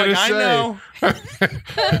 who's he It's going to like, say? I know.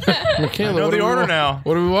 Michaela, I know what the are we order wa- now.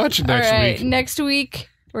 What are we watching All next right, week? next week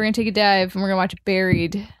we're gonna take a dive and we're gonna watch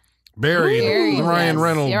Buried. Buried. Ryan yes.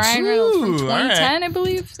 Reynolds. Yeah, Ryan Reynolds from Ooh, all right. 2010, I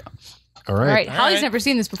believe. All All right. right, Holly's right. never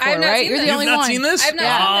seen this before, I have not right? seen You're the this. only You've not one. seen this? I've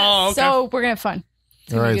not Oh, okay. So we're gonna have fun.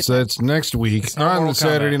 All right, so that's next week not on the Mortal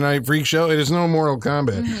Saturday Kombat. Night Freak Show. It is no Mortal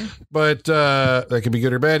Kombat, but that could be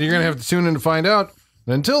good or bad. You're going to have to tune in to find out.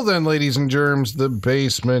 Until then, ladies and germs, the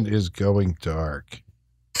basement is going dark.